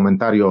 todo el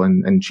comentario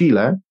en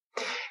Chile.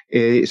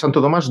 Santo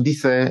Tomás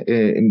dice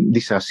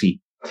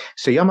así: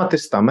 se llama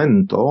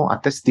testamento a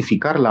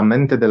testificar la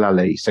mente de la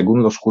ley,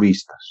 según los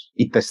juristas,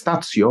 y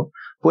testatio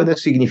puede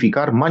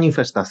significar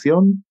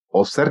manifestación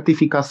o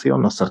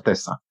certificación o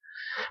certeza,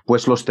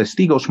 pues los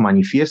testigos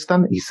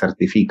manifiestan y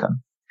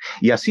certifican.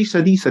 Y así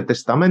se dice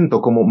testamento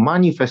como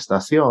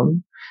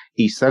manifestación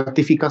y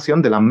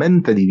certificación de la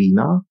mente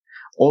divina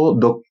o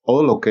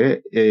lo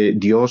que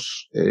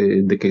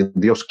de que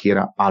Dios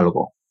quiera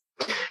algo.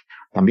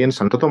 También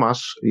Santo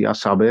Tomás ya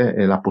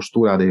sabe la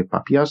postura de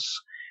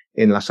Papias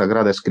en la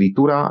Sagrada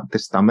Escritura,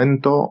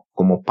 testamento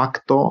como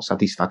pacto,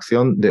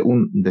 satisfacción de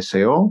un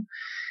deseo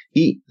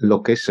y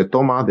lo que se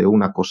toma de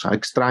una cosa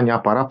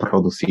extraña para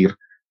producir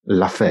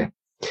la fe.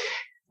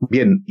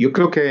 Bien, yo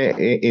creo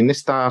que en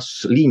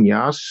estas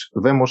líneas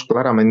vemos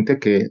claramente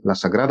que la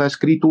Sagrada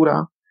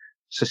Escritura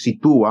se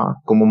sitúa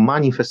como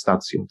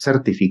manifestación,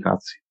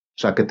 certificación.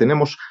 O sea, que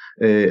tenemos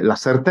la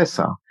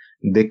certeza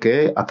de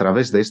que a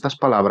través de estas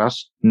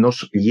palabras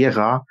nos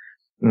llega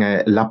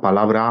la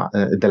palabra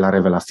de la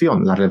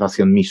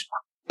revelación misma.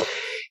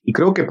 Y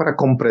creo que para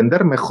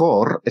comprender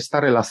mejor esta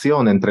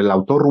relación entre el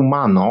autor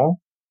humano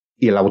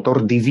y el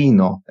autor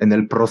divino en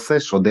el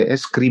proceso de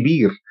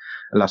escribir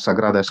la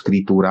Sagrada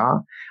Escritura,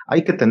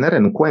 hay que tener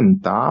en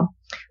cuenta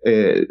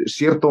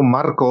cierto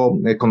marco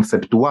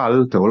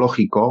conceptual,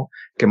 teológico,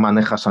 que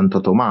maneja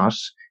Santo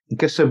Tomás y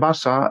que se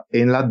basa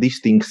en la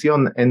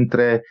distinción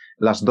entre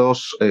las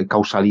dos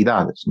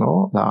causalidades,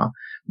 ¿no? La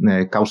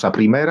causa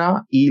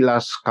primera y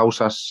las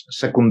causas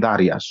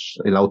secundarias,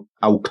 el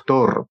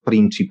autor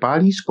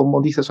principalis,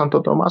 como dice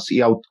Santo Tomás,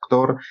 y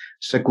autor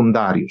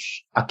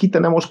secundarius. Aquí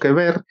tenemos que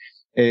ver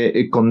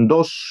con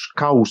dos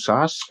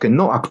causas que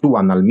no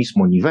actúan al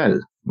mismo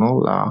nivel,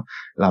 ¿no?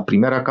 La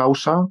primera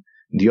causa,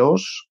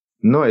 Dios,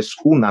 no es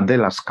una de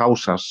las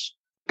causas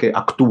que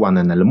actúan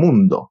en el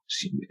mundo.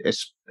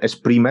 Es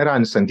primera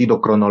en sentido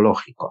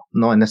cronológico,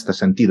 no en este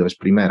sentido, es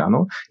primera,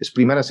 ¿no? Es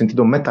primera en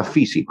sentido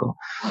metafísico.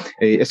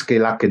 Es que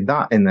la que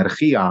da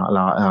energía,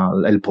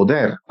 el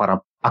poder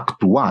para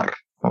actuar,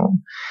 ¿no?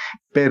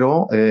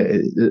 Pero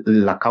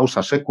la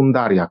causa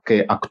secundaria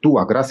que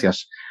actúa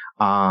gracias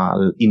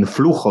al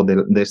influjo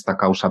de esta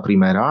causa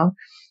primera,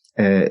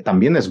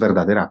 también es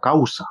verdadera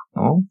causa,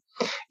 ¿no?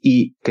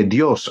 Y que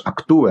Dios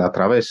actúe a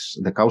través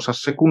de causas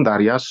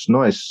secundarias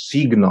no es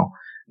signo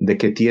de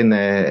que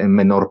tiene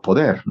menor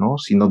poder, ¿no?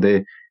 Sino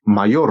de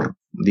mayor,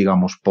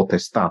 digamos,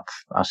 potestad.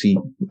 Así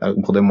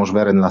podemos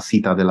ver en la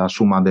cita de la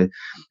Suma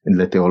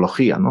de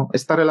Teología, ¿no?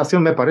 Esta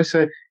relación me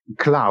parece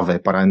clave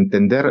para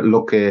entender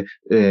lo que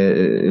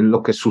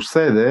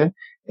sucede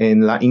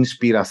en la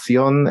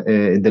inspiración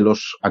de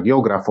los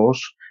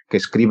hagiógrafos que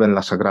escriben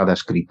la Sagrada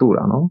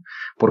Escritura, ¿no?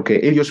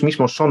 Porque ellos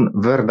mismos son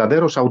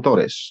verdaderos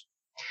autores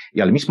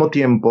y al mismo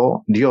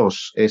tiempo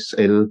Dios es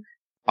el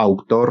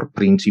autor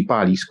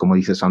principalis, como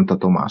dice Santo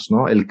Tomás,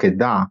 ¿no? El que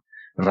da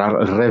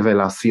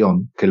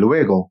revelación, que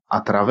luego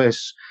a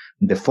través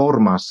de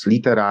formas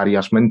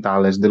literarias,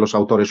 mentales de los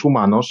autores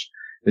humanos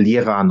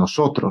llega a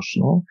nosotros,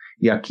 ¿no?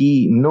 Y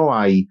aquí no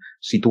hay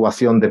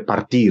situación de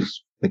partir,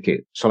 de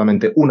que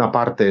solamente una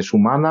parte es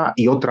humana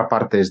y otra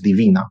parte es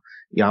divina.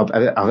 Y a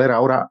ver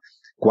ahora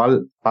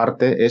cuál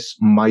parte es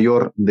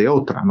mayor de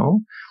otra,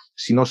 ¿no?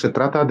 Sino se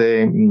trata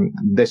de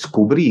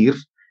descubrir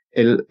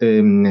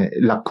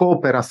la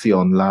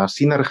cooperación, la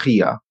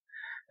sinergia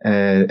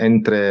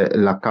entre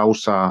la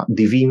causa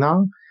divina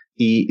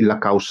y la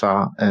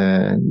causa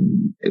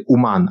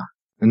humana.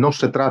 No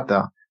se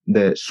trata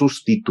de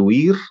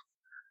sustituir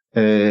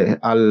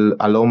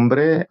al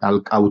hombre,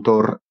 al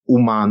autor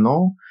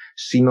humano,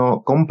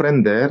 sino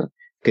comprender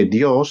que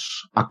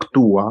Dios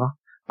actúa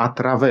a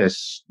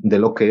través de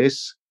lo que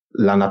es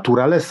la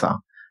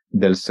naturaleza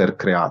del ser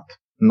creado.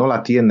 No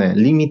la tiene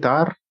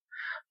limitar,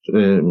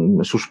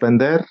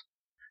 suspender,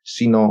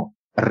 sino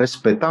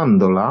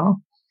respetándola,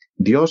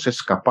 Dios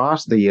es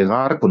capaz de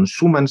llegar con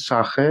su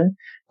mensaje,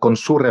 con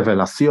su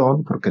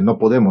revelación, porque no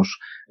podemos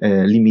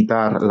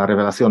limitar la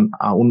revelación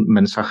a un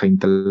mensaje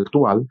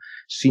intelectual,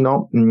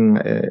 sino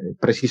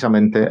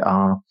precisamente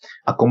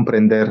a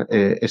comprender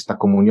esta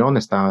comunión,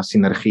 esta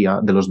sinergia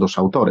de los dos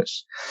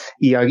autores.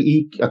 Y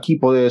aquí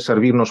puede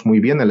servirnos muy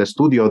bien el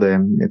estudio de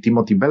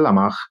Timothy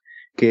Bellamach,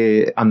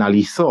 que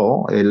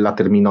analizó la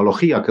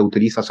terminología que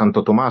utiliza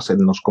Santo Tomás en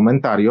los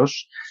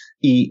comentarios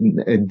y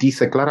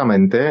dice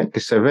claramente que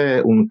se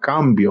ve un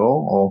cambio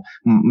o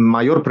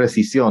mayor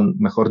precisión,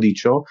 mejor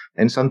dicho,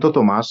 en Santo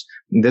Tomás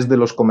desde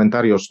los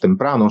comentarios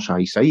tempranos a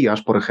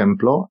Isaías, por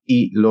ejemplo,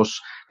 y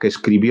los que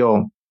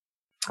escribió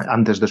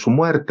antes de su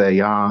muerte,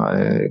 ya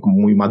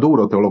muy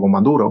maduro, teólogo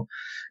maduro,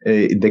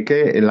 de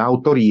que la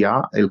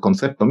autoría, el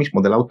concepto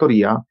mismo de la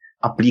autoría,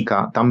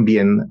 aplica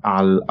también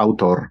al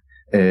autor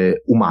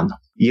humano.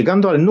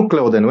 Llegando al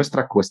núcleo de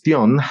nuestra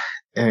cuestión,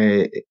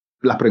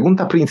 la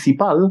pregunta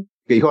principal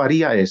que yo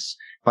haría es,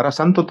 para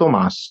Santo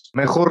Tomás,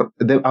 ¿mejor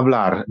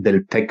hablar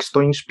del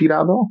texto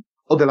inspirado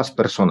o de las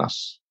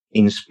personas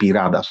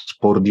inspiradas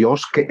por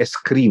Dios que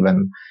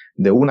escriben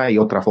de una y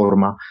otra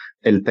forma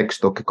el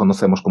texto que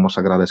conocemos como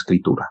Sagrada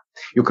Escritura?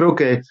 Yo creo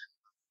que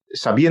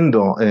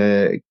sabiendo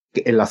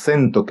el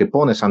acento que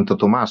pone Santo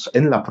Tomás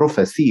en la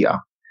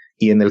profecía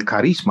y en el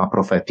carisma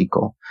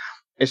profético,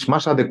 es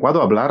más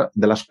adecuado hablar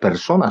de las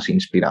personas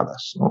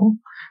inspiradas, ¿no?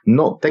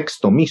 No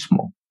texto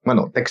mismo.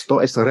 Bueno,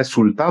 texto es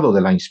resultado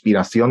de la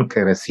inspiración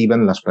que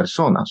reciben las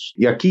personas.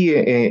 Y aquí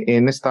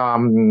en esta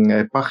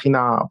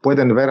página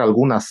pueden ver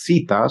algunas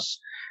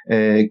citas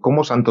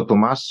cómo Santo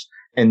Tomás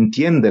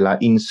entiende la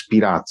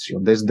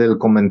inspiración, desde el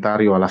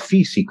comentario a la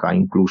física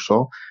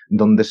incluso,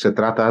 donde se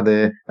trata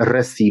de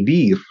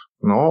recibir,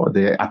 ¿no?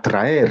 De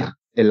atraer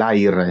el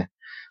aire,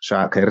 o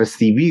sea, que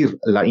recibir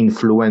la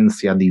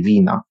influencia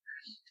divina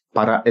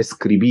para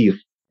escribir,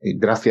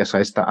 gracias a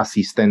esta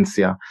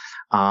asistencia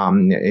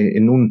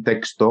en un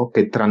texto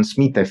que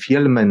transmite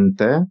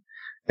fielmente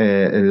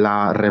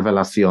la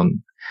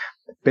revelación.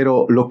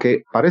 Pero lo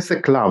que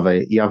parece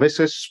clave y a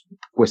veces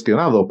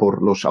cuestionado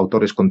por los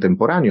autores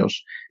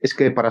contemporáneos es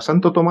que para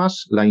Santo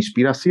Tomás la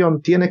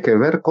inspiración tiene que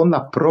ver con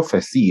la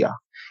profecía,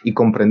 y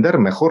comprender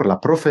mejor la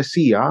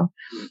profecía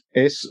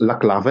es la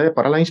clave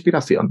para la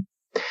inspiración.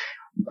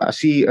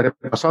 Así,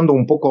 repasando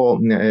un poco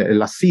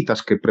las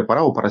citas que he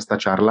preparado para esta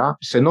charla,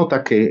 se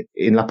nota que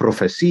en la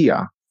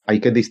profecía hay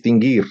que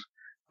distinguir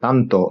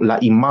tanto la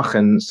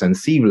imagen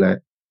sensible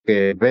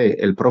que ve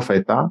el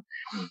profeta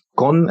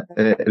con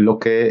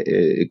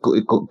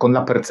con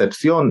la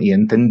percepción y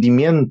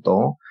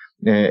entendimiento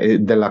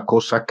de la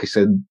cosa que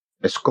se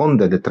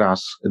esconde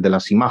detrás de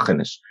las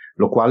imágenes,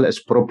 lo cual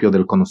es propio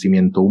del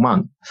conocimiento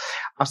humano.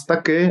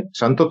 Hasta que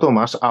Santo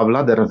Tomás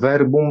habla del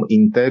verbum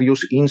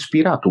interius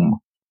inspiratum,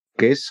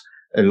 que es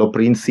lo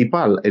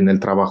principal en el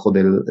trabajo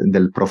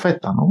del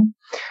profeta, ¿no?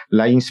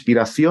 La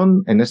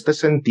inspiración, en este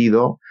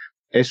sentido,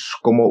 es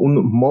como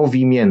un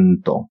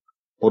movimiento,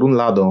 por un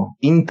lado,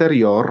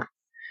 interior,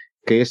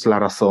 que es la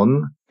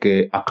razón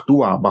que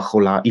actúa bajo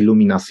la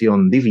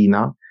iluminación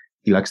divina,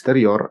 y la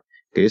exterior,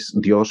 que es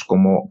Dios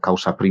como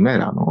causa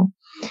primera, ¿no?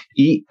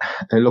 Y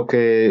lo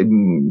que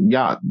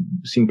ya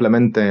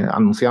simplemente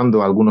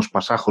anunciando algunos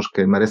pasajes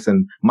que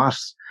merecen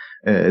más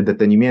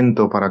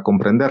detenimiento para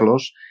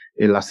comprenderlos,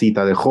 la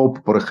cita de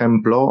Job, por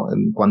ejemplo,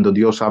 cuando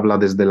Dios habla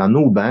desde la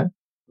nube,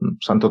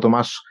 Santo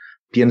Tomás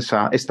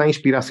piensa, ¿esta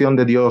inspiración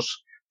de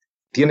Dios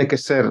tiene que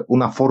ser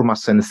una forma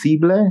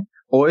sensible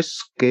o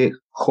es que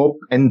Job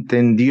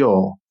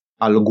entendió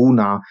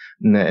alguna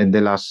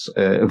de las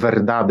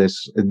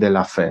verdades de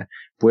la fe?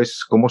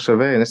 Pues, como se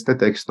ve en este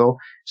texto,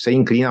 se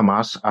inclina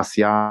más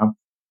hacia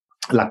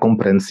la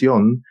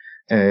comprensión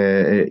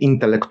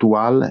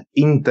intelectual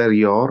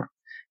interior,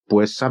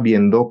 pues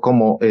sabiendo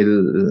cómo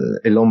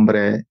el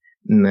hombre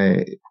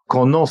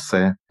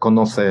conoce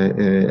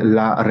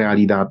la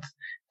realidad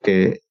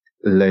que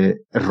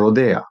le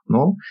rodea,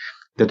 ¿no?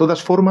 De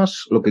todas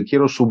formas, lo que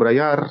quiero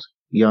subrayar,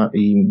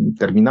 y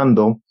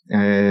terminando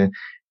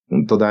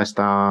toda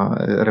esta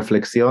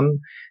reflexión,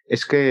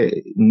 es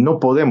que no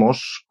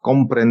podemos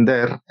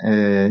comprender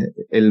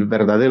el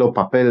verdadero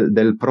papel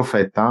del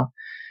profeta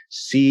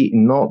si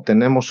no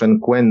tenemos en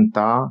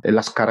cuenta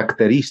las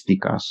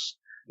características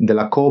de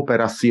la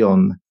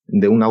cooperación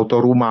de un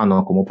autor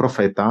humano como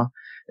profeta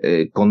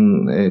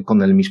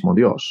con el mismo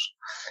Dios.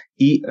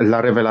 Y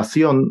la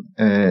revelación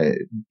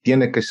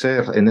tiene que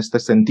ser en este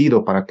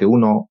sentido para que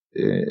uno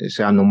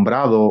sea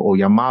nombrado o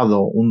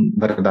llamado un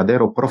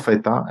verdadero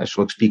profeta.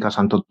 Eso explica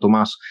Santo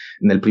Tomás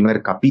en el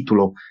primer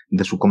capítulo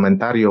de su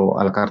comentario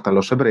a la carta a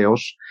los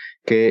Hebreos,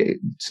 que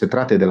se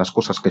trate de las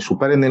cosas que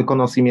superen el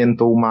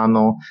conocimiento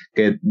humano,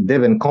 que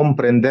deben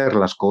comprender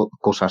las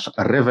cosas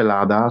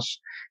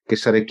reveladas, que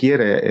se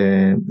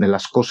requiere de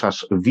las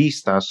cosas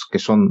vistas que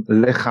son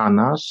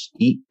lejanas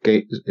y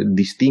que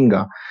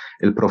distinga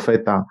el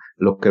profeta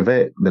lo que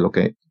ve de lo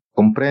que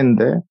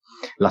comprende,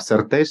 la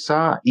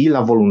certeza y la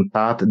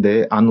voluntad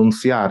de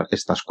anunciar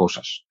estas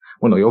cosas.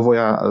 Bueno, yo voy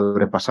a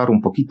repasar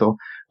un poquito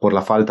por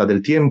la falta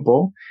del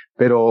tiempo,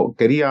 pero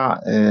quería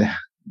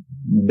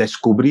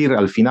descubrir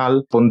al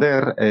final,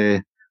 responder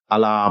a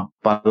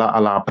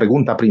la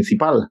pregunta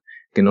principal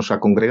que nos ha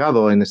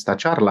congregado en esta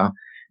charla,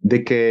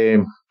 de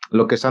que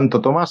lo que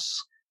Santo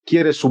Tomás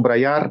quiere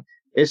subrayar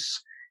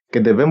es que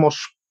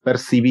debemos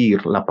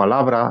percibir la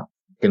palabra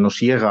que nos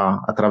llega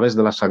a través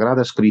de la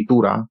Sagrada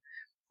Escritura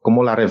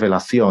como la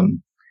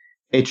revelación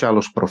hecha a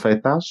los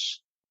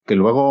profetas, que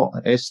luego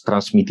es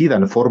transmitida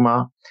en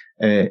forma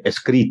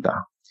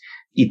escrita.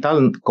 Y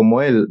tal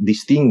como él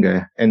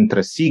distingue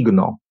entre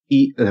signo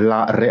y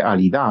la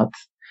realidad,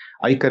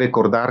 hay que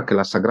recordar que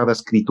la Sagrada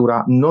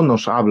Escritura no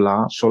nos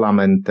habla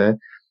solamente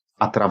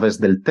a través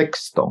del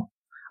texto,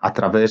 a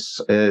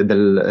través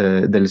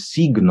del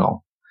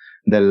signo,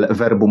 del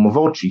verbum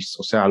vocis,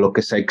 o sea, lo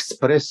que se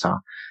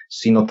expresa,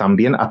 sino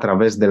también a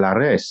través de la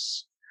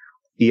res.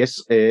 Y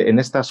es en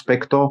este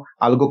aspecto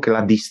algo que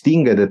la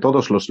distingue de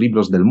todos los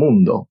libros del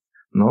mundo,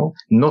 ¿no?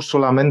 No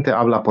solamente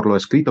habla por lo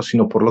escrito,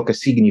 sino por lo que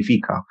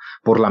significa,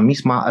 por la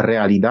misma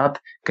realidad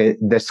que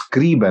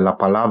describe la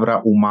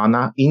palabra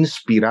humana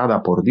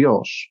inspirada por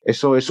Dios.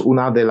 Eso es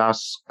una de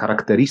las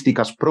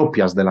características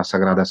propias de la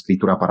Sagrada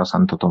Escritura para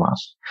Santo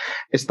Tomás.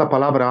 Esta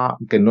palabra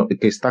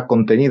que está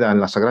contenida en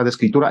la Sagrada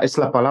Escritura es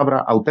la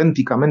palabra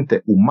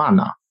auténticamente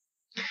humana,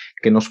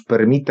 que nos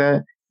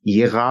permite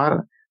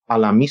llegar a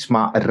la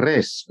misma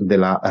res de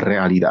la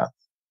realidad.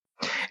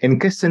 ¿En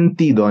qué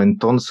sentido,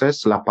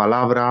 entonces, la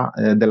palabra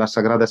de la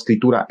Sagrada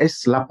Escritura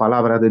es la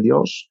palabra de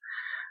Dios?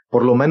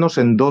 Por lo menos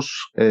en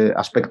dos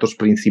aspectos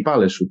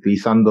principales,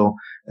 utilizando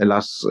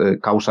las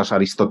causas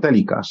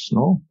aristotélicas,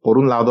 ¿no? Por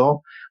un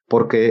lado,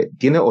 porque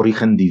tiene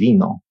origen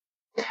divino.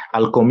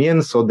 Al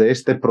comienzo de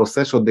este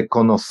proceso de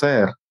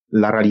conocer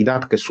la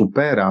realidad que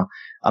supera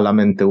a la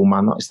mente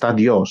humana, está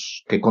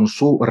Dios, que con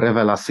su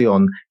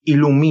revelación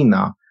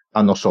ilumina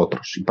a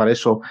nosotros. Y para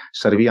eso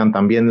servían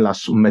también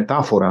las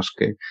metáforas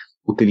que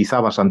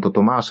utilizaba Santo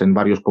Tomás en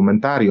varios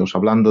comentarios,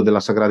 hablando de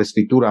la Sagrada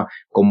Escritura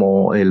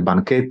como el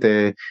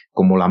banquete,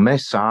 como la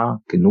mesa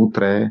que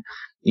nutre,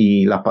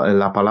 y la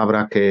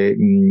palabra que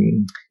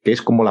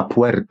es como la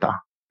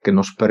puerta, que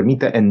nos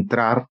permite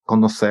entrar,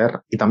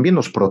 conocer y también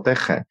nos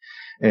protege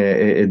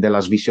de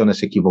las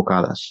visiones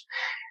equivocadas.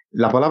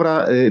 La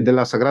palabra de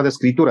la Sagrada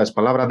Escritura es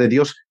palabra de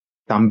Dios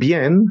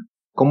también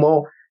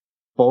como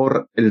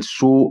por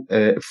su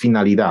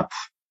finalidad.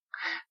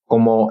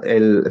 Como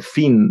el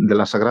fin de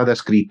la Sagrada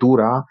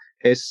Escritura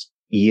es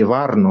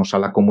llevarnos a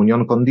la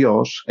comunión con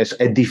Dios, es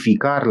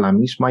edificar la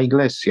misma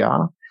iglesia,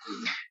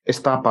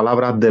 esta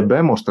palabra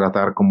debemos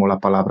tratar como la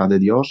palabra de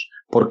Dios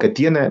porque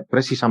tiene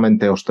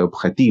precisamente este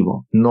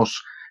objetivo,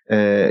 nos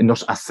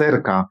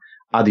acerca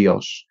a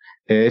Dios.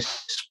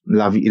 Es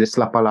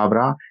la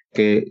palabra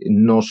que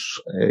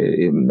nos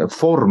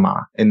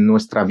forma en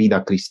nuestra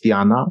vida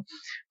cristiana,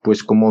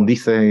 pues como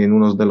dice en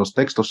uno de los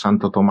textos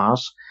Santo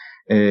Tomás,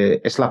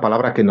 es la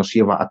palabra que nos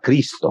lleva a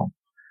Cristo,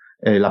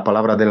 la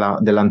palabra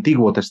del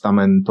Antiguo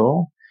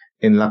Testamento,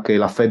 en la que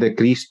la fe de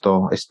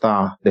Cristo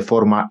está de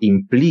forma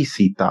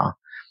implícita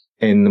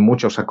en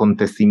muchos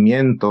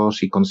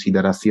acontecimientos y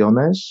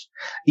consideraciones,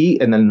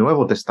 y en el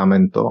Nuevo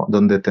Testamento,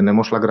 donde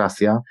tenemos la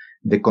gracia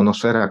de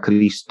conocer a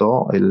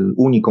Cristo, el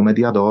único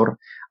mediador,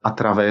 a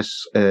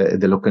través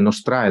de lo que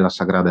nos trae la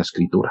Sagrada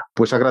Escritura.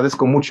 Pues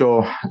agradezco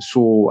mucho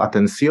su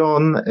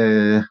atención.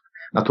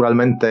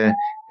 Naturalmente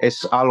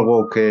es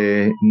algo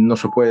que no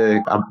se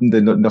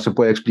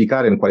puede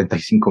explicar en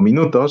 45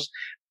 minutos,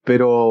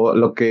 pero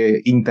lo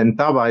que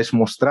intentaba es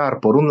mostrar,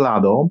 por un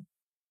lado,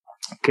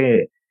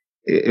 que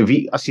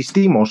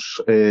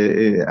asistimos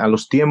a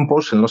los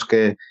tiempos en los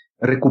que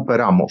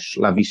recuperamos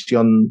la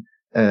visión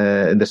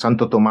de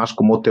Santo Tomás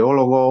como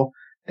teólogo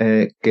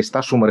que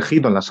está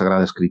sumergido en la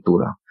Sagrada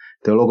Escritura,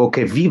 teólogo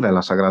que vive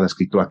la Sagrada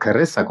Escritura, que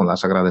reza con la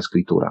Sagrada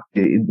Escritura.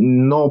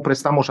 No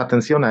prestamos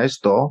atención a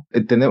esto,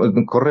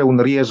 corre un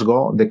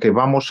riesgo de que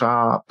vamos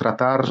a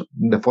tratar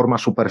de forma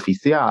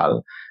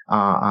superficial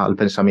al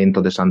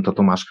pensamiento de Santo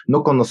Tomás,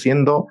 no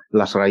conociendo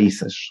las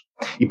raíces.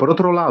 Y por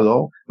otro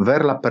lado,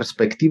 ver la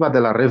perspectiva de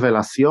la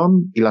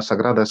revelación y la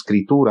Sagrada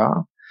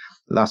Escritura,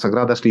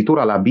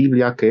 la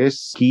Biblia, que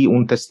es aquí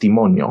un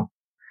testimonio.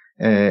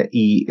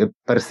 Y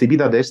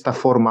percibida de esta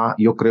forma,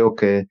 yo creo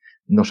que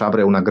nos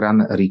abre una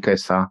gran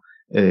riqueza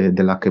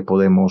de la que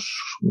podemos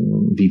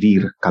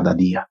vivir cada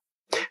día.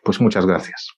 Pues muchas gracias.